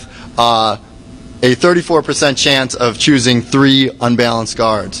have a 34% chance of choosing 3 unbalanced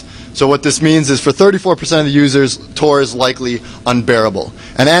guards. So what this means is for 34% of the users, Tor is likely unbearable.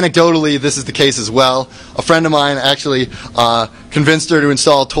 And anecdotally, this is the case as well. A friend of mine actually convinced her to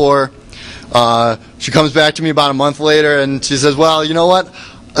install Tor. She comes back to me about a month later and she says, well, you know what?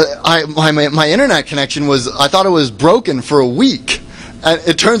 My internet connection I thought it was broken for a week. And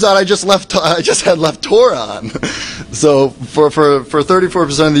it turns out I just had left Tor on. So for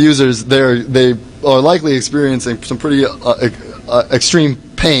 34% of the users, they are likely experiencing some pretty extreme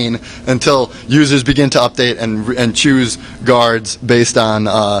pain until users begin to update and choose guards based on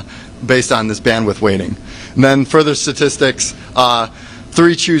this bandwidth weighting. And then further statistics: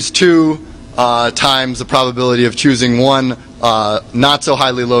 3 choose 2 times the probability of choosing 1 not so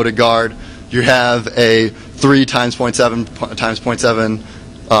highly loaded guard. You have a 3 times 0.7 times 0.7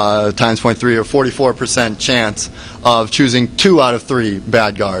 times 0.3 or 44% chance of choosing 2 out of 3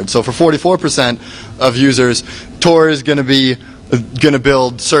 bad guards. So for 44% of users, Tor is going to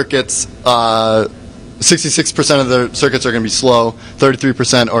build circuits. 66% of the circuits are going to be slow.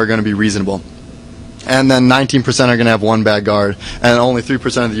 33% are going to be reasonable. And then 19% are going to have 1 bad guard, and only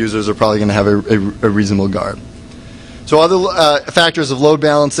 3% of the users are probably going to have a reasonable guard. So other factors of load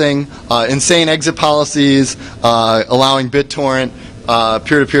balancing, insane exit policies, allowing BitTorrent,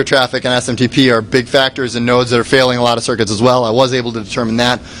 peer-to-peer traffic, and SMTP are big factors in nodes that are failing a lot of circuits as well. I was able to determine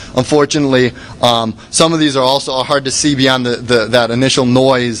that. Unfortunately, some of these are also hard to see beyond that initial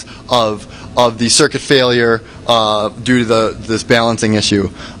noise of the circuit failure due to this balancing issue.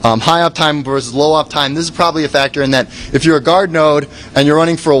 High uptime versus low uptime, this is probably a factor in that if you're a guard node and you're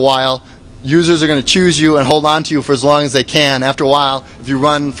running for a while, users are going to choose you and hold on to you for as long as they can. After a while, if you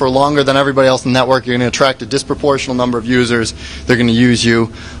run for longer than everybody else in the network, you're going to attract a disproportional number of users. They're going to use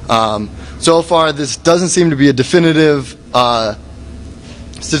you. So far, this doesn't seem to be a definitive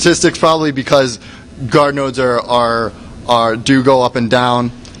statistics, probably because guard nodes do go up and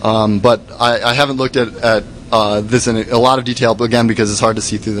down. But I haven't looked at this in a lot of detail, but again, because it's hard to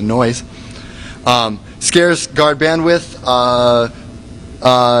see through the noise. Scarce guard bandwidth.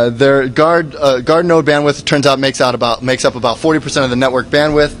 Their guard node bandwidth turns out makes up about 40% of the network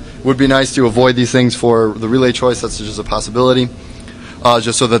bandwidth. Would be nice to avoid these things for the relay choice. That's just a possibility,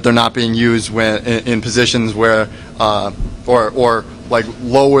 just so that they're not being used when in positions where or like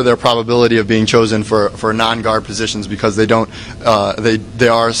lower their probability of being chosen for non-guard positions because they don't they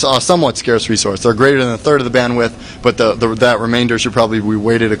are a somewhat scarce resource. They're greater than a third of the bandwidth, but that remainder should probably be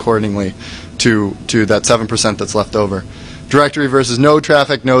weighted accordingly to that 7% that's left over. Directory versus node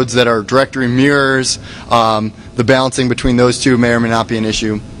traffic, nodes that are directory mirrors, the balancing between those two may or may not be an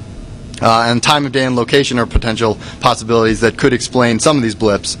issue. And time of day and location are potential possibilities that could explain some of these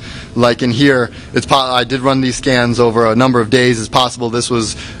blips. Like in here, I did run these scans over a number of days. It's possible this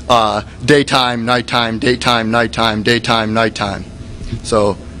was daytime, nighttime, daytime, nighttime, daytime, nighttime.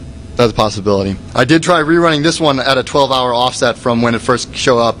 So that's a possibility. I did try rerunning this one at a 12-hour offset from when it first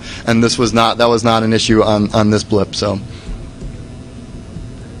showed up, and that was not an issue on this blip. So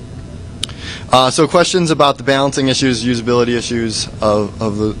questions about the balancing issues, usability issues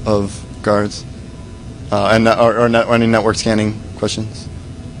of guards, and any network scanning questions?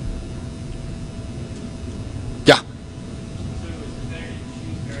 Yeah.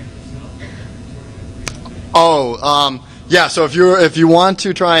 Yeah. So if you want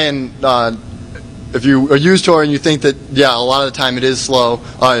to try and if you use Tor and you think that a lot of the time it is slow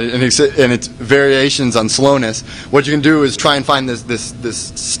and it's variations on slowness, what you can do is try and find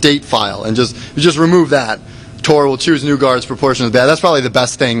this state file and just remove that. Tor will choose new guards proportionally bad. That's probably the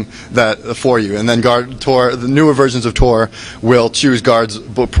best thing for you. And then the newer versions of Tor will choose guards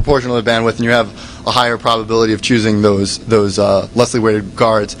proportionally bandwidth, and you have a higher probability of choosing those lessly weighted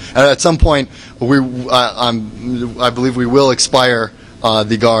guards. And at some point, I believe we will expire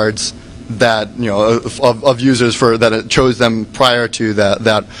the guards that of users that chose them prior to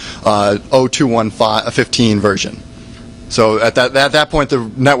that 0215 version. So at that point, the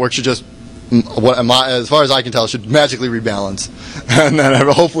network should just, as far as I can tell, should magically rebalance, and then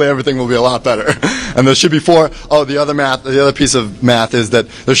hopefully everything will be a lot better. And there should be the other piece of math is that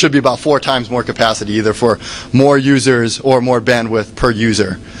there should be about 4 times more capacity, either for more users or more bandwidth per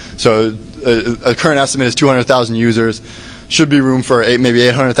user. So a current estimate is 200,000 users. should be room for maybe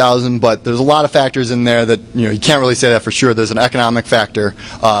 800,000, but there's a lot of factors in there that you can't really say that for sure. There's an economic factor.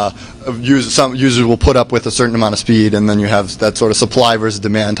 Some users will put up with a certain amount of speed, and then you have that sort of supply versus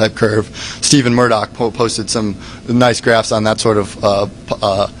demand type curve. Stephen Murdoch posted some nice graphs on that sort of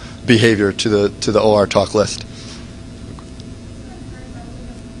behavior to the OR talk list.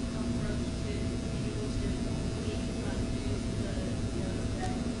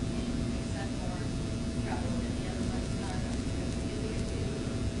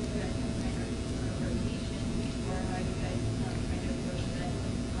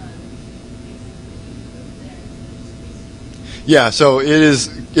 Yeah, so it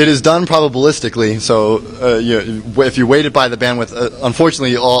is done probabilistically. So if you weight it by the bandwidth,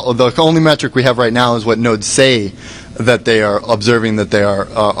 unfortunately, the only metric we have right now is what nodes say that they are observing that they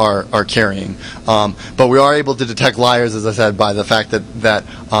are carrying. But we are able to detect liars, as I said, by the fact that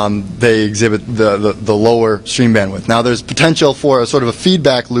they exhibit the lower stream bandwidth. Now, there's potential for a sort of a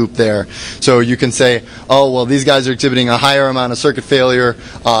feedback loop there. So you can say, oh, well, these guys are exhibiting a higher amount of circuit failure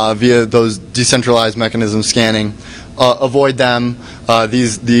via those decentralized mechanisms scanning. Avoid them.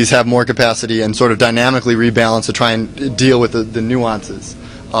 These have more capacity, and sort of dynamically rebalance to try and deal with the nuances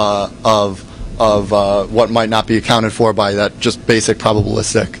of what might not be accounted for by that just basic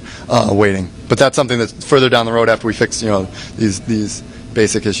probabilistic weighting. But that's something that's further down the road after we fix these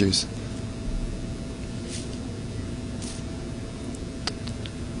basic issues.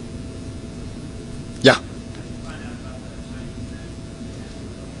 Yeah.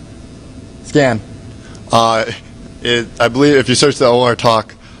 Scan. I believe if you search the OR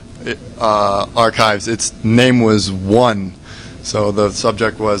talk archives, its name was 1. So the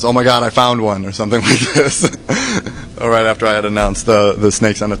subject was, oh my God, I found one, or something like this. Right after I had announced the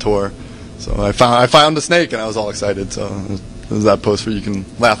snakes on a tour. So I found a snake, and I was all excited. So there's that post where you can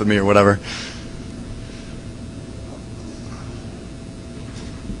laugh at me or whatever.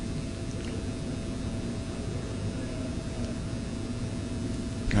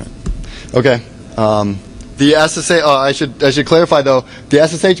 Okay. The SSH, I should clarify though, the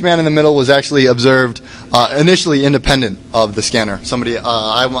SSH man in the middle was actually observed initially independent of the scanner. Somebody,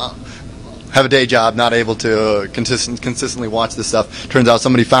 I have a day job, not able to consistently watch this stuff. Turns out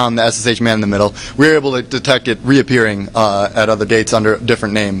somebody found the SSH man in the middle. We were able to detect it reappearing at other dates under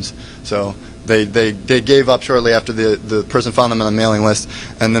different names. So they gave up shortly after the person found them on the mailing list,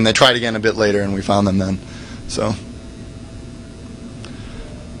 and then they tried again a bit later, and we found them then. So.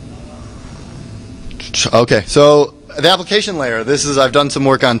 Okay, so the application layer. I've done some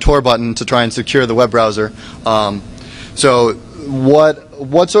work on Tor button to try and secure the web browser. So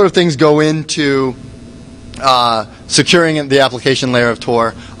what sort of things go into securing the application layer of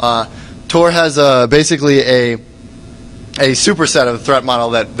Tor? Tor has basically a superset of the threat model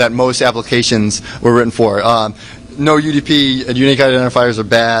that most applications were written for. No UDP and unique identifiers are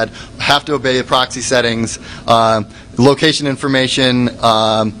bad. Have to obey proxy settings. Location information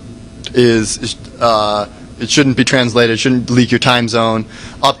it shouldn't be translated. It shouldn't leak your time zone.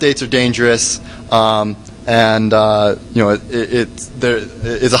 Updates are dangerous, and there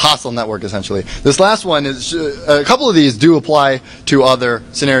is a hostile network essentially. This last one is a couple of these do apply to other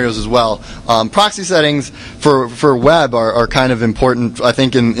scenarios as well. Proxy settings for web are kind of important, I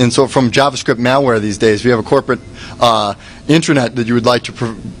think, so from JavaScript malware these days. If you have a corporate intranet that you would like to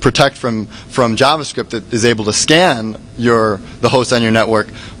protect from JavaScript that is able to scan the host on your network,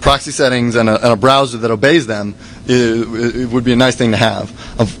 proxy settings and a browser that obeys them, it would be a nice thing to have.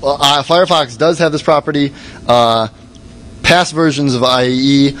 Firefox does have this property. Past versions of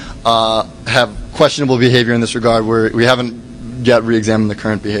IE have questionable behavior in this regard. We haven't yet re-examined the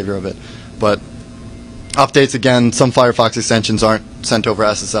current behavior of it. But updates, again, some Firefox extensions aren't sent over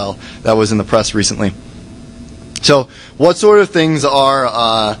SSL. That was in the press recently. So what sort of things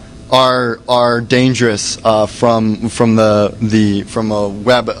are dangerous from a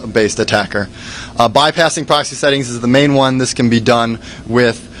web-based attacker? Bypassing proxy settings is the main one. This can be done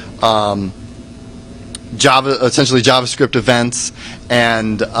with essentially JavaScript events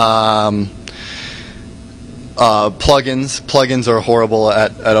and plugins. Plugins are horrible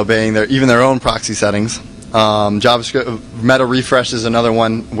at obeying even their own proxy settings. JavaScript meta refresh is another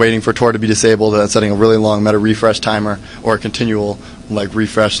one, waiting for Tor to be disabled, setting a really long meta refresh timer or a continual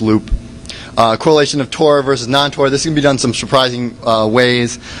refresh loop. Correlation of Tor versus non-Tor. This can be done some surprising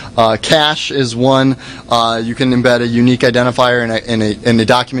ways. Cache is one. You can embed a unique identifier in a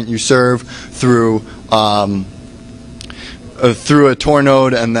document you serve through a Tor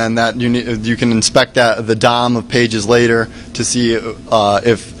node, and then you can inspect the DOM of pages later to see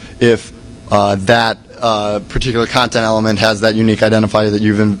if that particular content element has that unique identifier that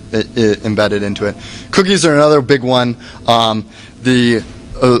you've embedded into it. Cookies are another big one. Some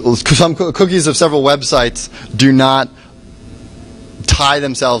cookies of several websites do not tie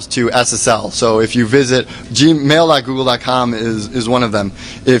themselves to SSL. So if you visit gmail.google.com is one of them.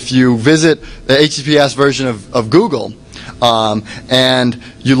 If you visit the HTTPS version of Google and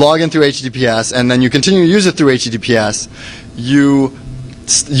you log in through HTTPS and then you continue to use it through HTTPS, you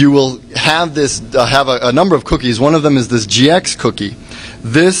will have have a number of cookies. One of them is this GX cookie.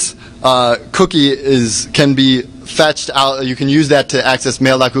 This cookie can be fetched out. You can use that to access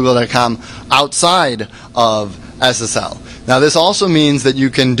mail.google.com outside of SSL. Now this also means that you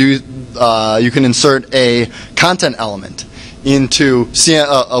can insert a content element into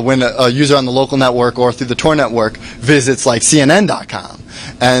when a user on the local network or through the Tor network visits like CNN.com,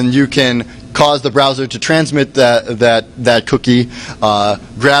 and you can cause the browser to transmit that cookie,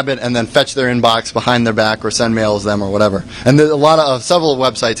 grab it, and then fetch their inbox behind their back or send mails them or whatever. And several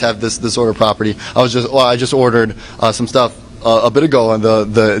websites have this sort of property. I just ordered some stuff a bit ago, and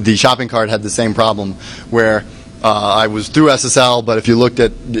the shopping cart had the same problem where I was through SSL, but if you used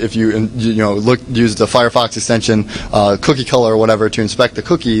the Firefox extension, cookie color or whatever to inspect the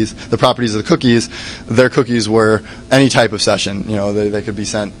cookies, the properties of the cookies, their cookies were any type of session. They could be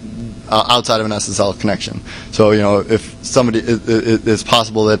sent outside of an SSL connection. So if somebody, it's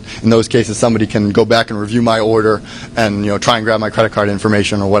possible that in those cases somebody can go back and review my order and try and grab my credit card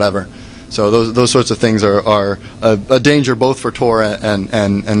information or whatever. So those sorts of things are a danger both for Tor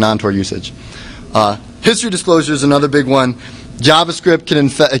and non-Tor usage. History disclosure is another big one. JavaScript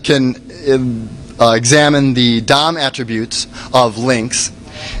can examine the DOM attributes of links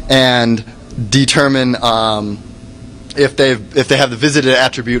and determine if they have the visited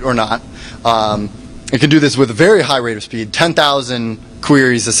attribute or not. It can do this with a very high rate of speed, 10,000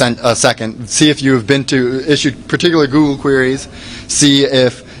 queries a second. See if you have issued particular Google queries. See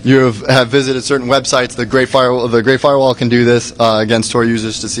if you have visited certain websites. The Great Firewall can do this against Tor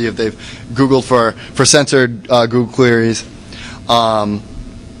users to see if they've Googled for censored Google queries.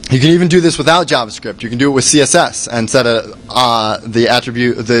 You can even do this without JavaScript. You can do it with CSS and set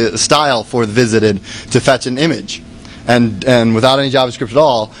the style for the visited to fetch an image. And without any JavaScript at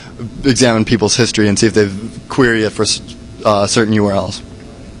all, examine people's history and see if they've queried it for certain URLs.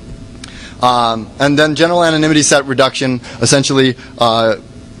 And then general anonymity set reduction essentially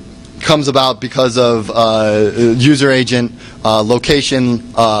comes about because of user agent,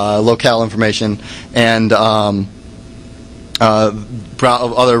 location, locale information, and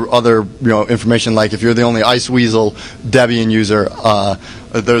other information, like if you're the only Iceweasel Debian user,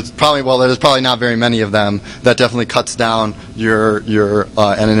 there's probably not very many of them. That definitely cuts down your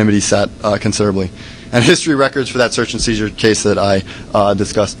anonymity set considerably. And history records for that search and seizure case that I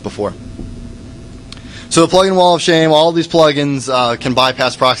discussed before. So the plugin wall of shame, all these plugins can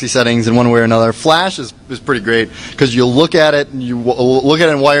bypass proxy settings in one way or another. Flash is pretty great because you'll look at it, and you look at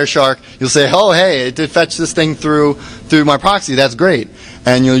it in Wireshark, you'll say, oh, hey, it did fetch this thing through my proxy, that's great.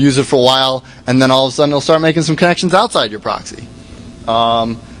 And you'll use it for a while, and then all of a sudden it'll start making some connections outside your proxy.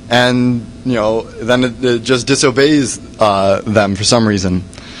 And then it just disobeys them for some reason.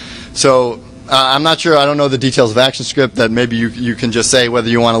 So I'm not sure, I don't know the details of ActionScript, that maybe you can just say whether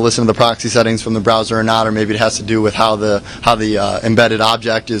you want to listen to the proxy settings from the browser or not, or maybe it has to do with how the embedded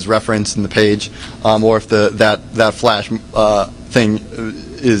object is referenced in the page, or if that Flash thing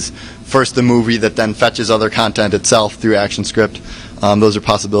is first the movie that then fetches other content itself through ActionScript. Those are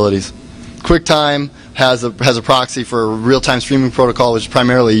possibilities. QuickTime has a proxy for real-time streaming protocol, which is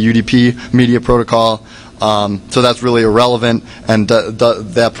primarily a UDP media protocol. So that's really irrelevant, and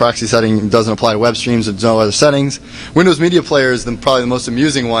that proxy setting doesn't apply to web streams. There's no other settings. Windows Media Player is probably the most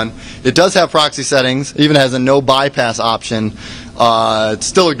amusing one. It does have proxy settings, even has a no bypass option. It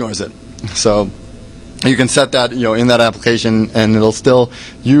still ignores it. So you can set that in that application, and it'll still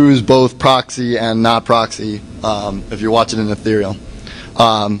use both proxy and not proxy if you watch it in Ethereal.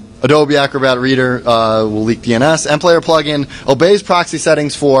 Adobe Acrobat Reader will leak DNS. MPlayer plugin obeys proxy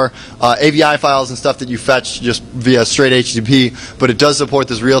settings for AVI files and stuff that you fetch just via straight HTTP, but it does support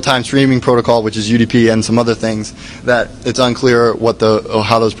this real-time streaming protocol, which is UDP, and some other things that it's unclear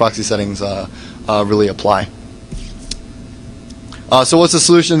how those proxy settings really apply. So what's the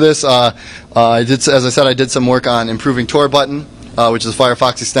solution to this? As I said, I did some work on improving Tor button, which is a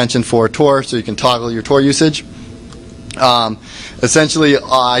Firefox extension for Tor, so you can toggle your Tor usage. Essentially,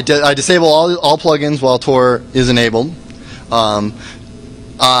 I disable all plugins while Tor is enabled. I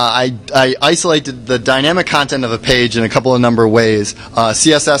isolated the dynamic content of a page in a couple of number of ways.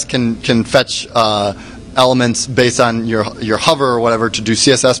 CSS can fetch elements based on your hover or whatever to do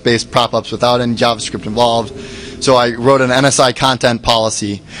CSS-based prop-ups without any JavaScript involved. So I wrote an NSI content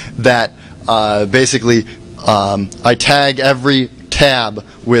policy that basically I tag every tab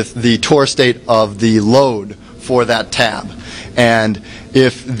with the Tor state of the load for that tab, and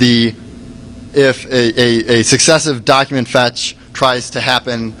if a successive document fetch tries to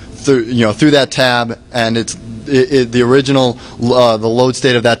happen through that tab, and the original the load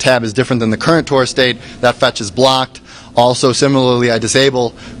state of that tab is different than the current Tor state, that fetch is blocked. Also, similarly, I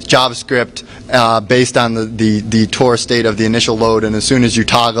disable JavaScript based on the Tor state of the initial load, and as soon as you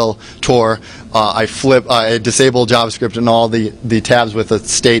toggle Tor, I disable JavaScript in all the tabs with a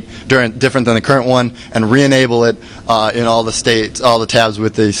state different than the current one, and re-enable it in all the tabs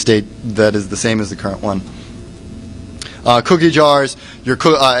with a state that is the same as the current one. Cookie jars,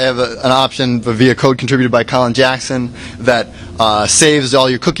 I have an option via code contributed by Colin Jackson that saves all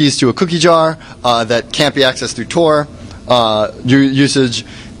your cookies to a cookie jar that can't be accessed through Tor usage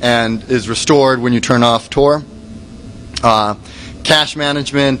and is restored when you turn off Tor. Cache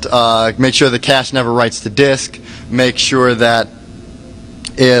management, make sure the cache never writes to disk. Make sure that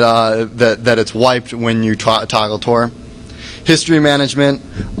that it's wiped when you toggle Tor. History management.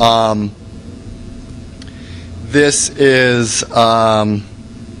 This is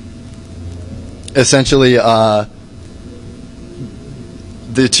essentially another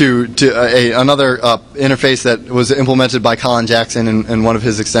interface that was implemented by Colin Jackson in one of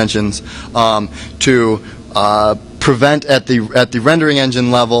his extensions to prevent at the rendering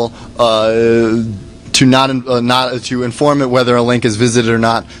engine level to inform it whether a link is visited or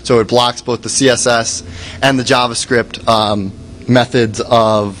not. So it blocks both the CSS and the JavaScript methods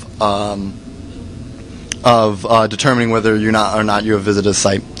of determining whether you have visited a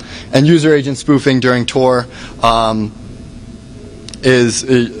site. And user agent spoofing during Tor is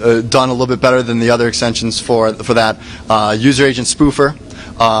done a little bit better than the other extensions for that. User agent spoofer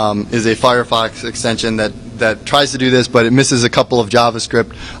is a Firefox extension that tries to do this, but it misses a couple of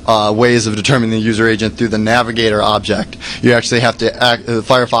JavaScript ways of determining the user agent through the navigator object. You actually have to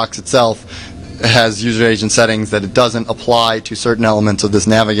Firefox itself has user agent settings that it doesn't apply to certain elements of this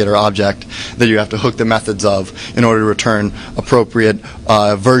navigator object that you have to hook the methods of in order to return appropriate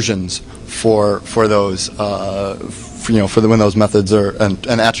versions for those when those methods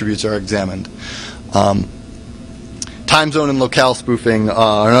and attributes are examined. Time zone and locale spoofing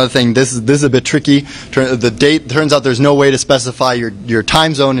are another thing. This is a bit tricky. Turns out there's no way to specify your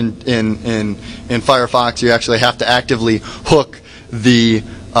time zone in Firefox. You actually have to actively hook the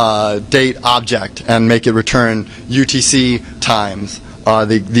date object and make it return UTC times.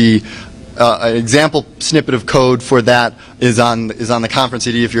 The example snippet of code for that is on the conference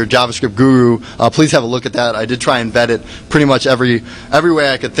CD. If you're a JavaScript guru, please have a look at that. I did try and vet it pretty much every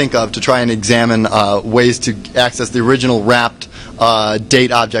way I could think of to try and examine ways to access the original wrapped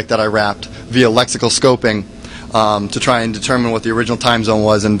date object that I wrapped via lexical scoping to try and determine what the original time zone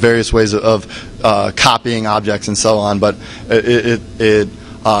was and various ways of copying objects and so on. But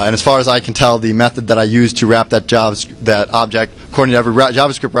and as far as I can tell, the method that I used to wrap that object, according to every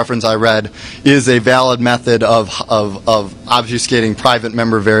JavaScript reference I read, is a valid method of obfuscating private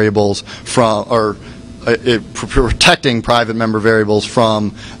member variables from, or protecting private member variables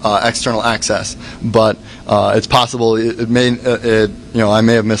from external access. But it's possible I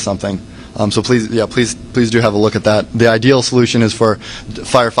may have missed something. So please do have a look at that. The ideal solution is for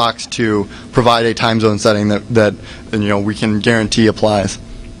Firefox to provide a time zone setting that we can guarantee applies.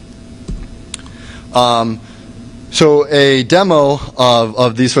 So a demo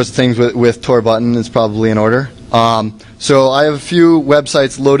of these sorts of things with Tor button is probably in order. So I have a few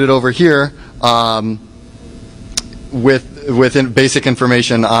websites loaded over here with basic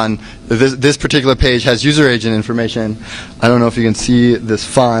information on this particular page has user agent information. I don't know if you can see this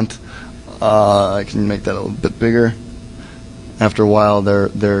font. I can make that a little bit bigger. After a while, their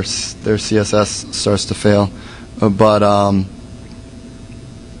CSS starts to fail, but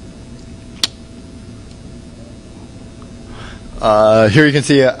here you can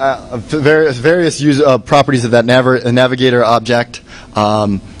see various properties of that navigator object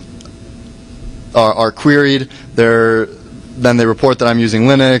are queried. Then they report that I'm using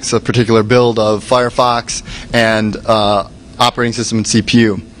Linux, a particular build of Firefox, and operating system and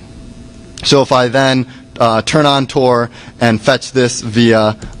CPU. So if I then turn on Tor and fetch this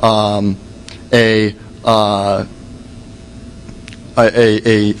via a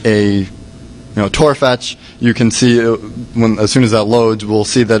Tor fetch, you can see as soon as that loads, we'll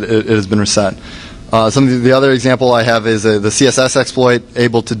see that it has been reset. Some of the other example I have is the CSS exploit,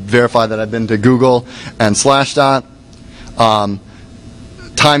 able to verify that I've been to Google and /.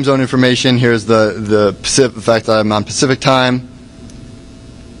 time zone information. Here's the fact that I'm on Pacific time.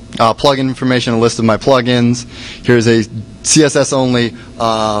 Plugin information, a list of my plugins. Here's a CSS only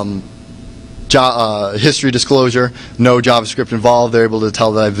history disclosure. No JavaScript involved. They're able to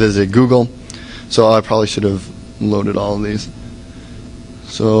tell that I visited Google. So I probably should have loaded all of these.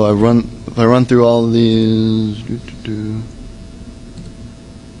 So if I run through all of these.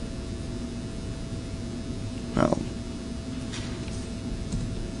 Well,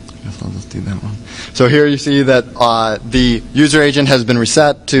 I guess I'll just do that one. So here you see that the user agent has been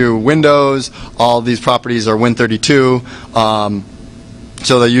reset to Windows. All these properties are Win32.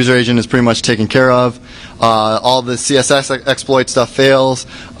 So the user agent is pretty much taken care of. All the CSS exploit stuff fails,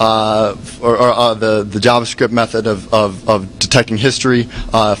 or the JavaScript method of detecting history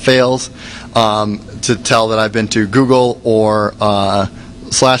fails to tell that I've been to Google or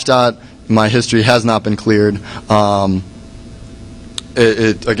 /. My history has not been cleared.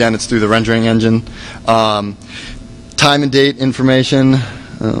 Again, it's through the rendering engine. Time and date information.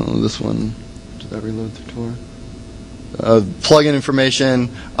 This one, did I reload the Tor? Plugin information.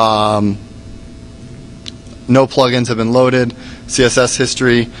 No plugins have been loaded. CSS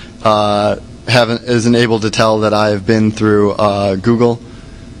history isn't able to tell that I've been through Google.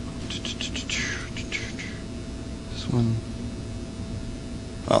 This one.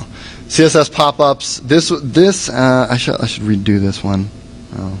 Oh, CSS pop-ups. This I should redo this one.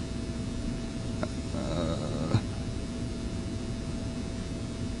 Oh.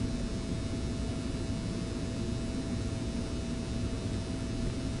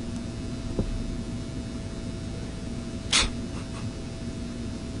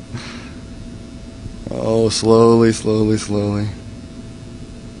 Oh, slowly.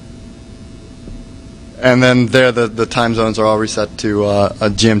 And then there, the time zones are all reset to a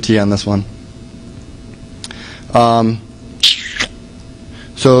GMT on this one.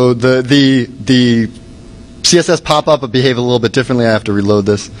 So the CSS pop-up would behave a little bit differently. I have to reload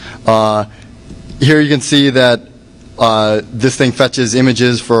this. Here you can see that this thing fetches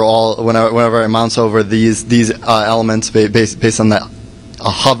images for all whenever I mouse over these elements based on that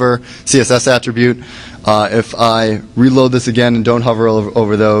hover CSS attribute. If I reload this again and don't hover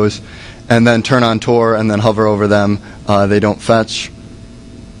over those, and then turn on Tor and then hover over them, they don't fetch.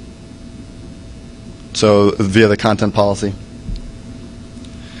 So via the content policy.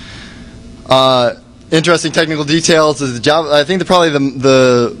 Interesting technical details is the Java. I think probably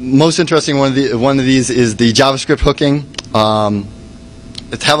the most interesting one of these is the JavaScript hooking.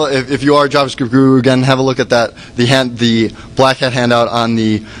 If you are a JavaScript guru, again, have a look at that the Black Hat handout on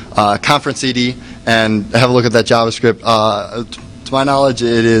the conference CD, and have a look at that JavaScript. To my knowledge,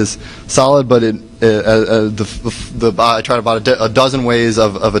 it is solid, but I tried about a dozen ways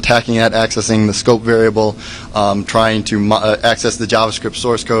of attacking it, accessing the scope variable, trying to access the JavaScript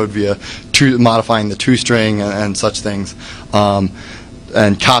source code via modifying the toString and such things,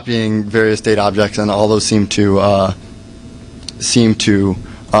 and copying various data objects, and all those seem to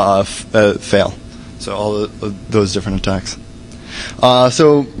fail. So all those different attacks.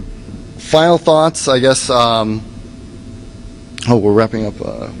 So final thoughts, I guess. We're wrapping up,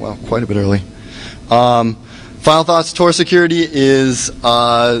 well, quite a bit early. Final thoughts, Tor security is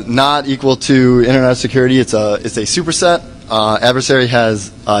not equal to internet security. It's a superset. Adversary has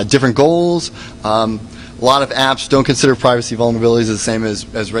different goals. A lot of apps don't consider privacy vulnerabilities the same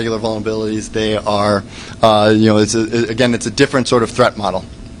as regular vulnerabilities. They are, it's a different sort of threat model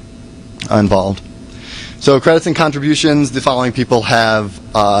involved. So credits and contributions, the following people have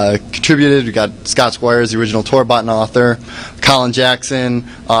contributed. We got Scott Squires, the original Tor bot and author. Colin Jackson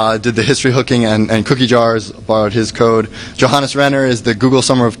did the history hooking and cookie jars, borrowed his code. Johannes Renner is the Google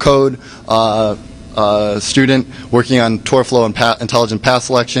Summer of Code student working on TorFlow and intelligent path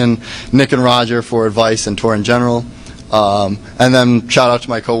selection. Nick and Roger for advice and Tor in general. And then shout out to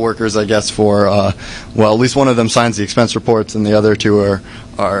my coworkers, I guess, for, well, at least one of them signs the expense reports, and the other two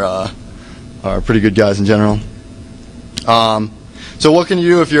are pretty good guys in general. So what can you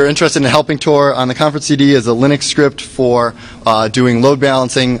do if you're interested in helping Tor? On the conference CD is a Linux script for doing load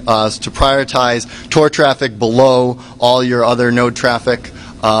balancing to prioritize Tor traffic below all your other node traffic.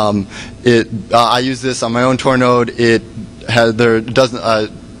 I use this on my own Tor node.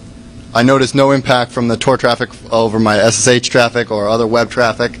 I noticed no impact from the Tor traffic over my SSH traffic or other web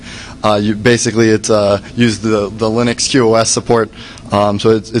traffic. Basically, it's used the Linux QoS support, so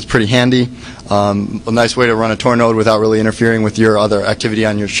it's pretty handy. A nice way to run a Tor node without really interfering with your other activity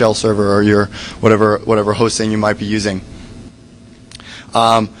on your shell server or your whatever hosting you might be using.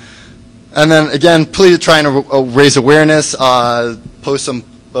 And then again, please try and raise awareness. Post some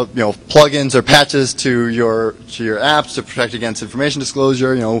plugins or patches to your apps to protect against information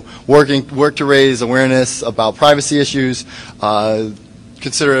disclosure. Work to raise awareness about privacy issues.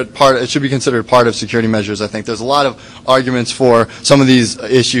 It should be considered part of security measures. I think there's a lot of arguments for some of these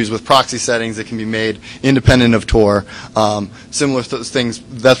issues with proxy settings that can be made independent of Tor. Similar things.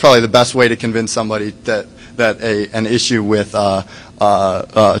 That's probably the best way to convince somebody that an issue with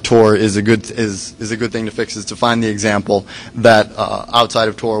Tor is a good thing to fix, is to find the example that outside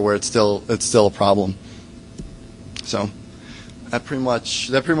of Tor where it's still a problem. So that pretty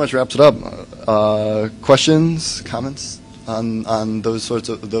much wraps it up. Questions, comments on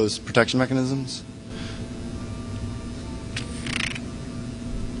those protection mechanisms?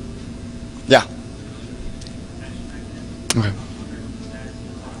 Yeah. Okay.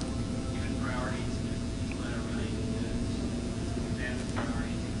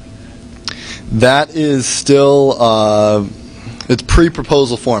 That is still it's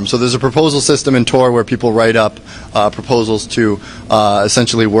pre-proposal form. So there's a proposal system in Tor where people write up proposals to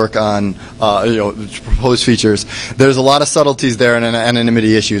essentially work on proposed features. There's a lot of subtleties there and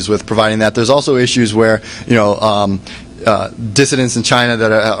anonymity issues with providing that. There's also issues where dissidents in China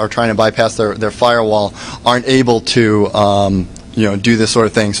that are trying to bypass their firewall aren't able to do this sort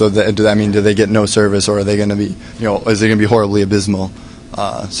of thing. So do they get no service, or are they going to be is it going to be horribly abysmal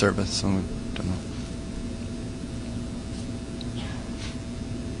service? So, I don't know.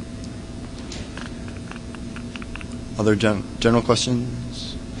 Other general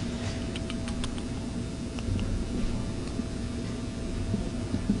questions?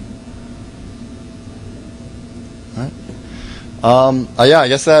 All right. Yeah, I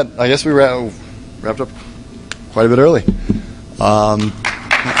guess we wrapped up quite a bit early.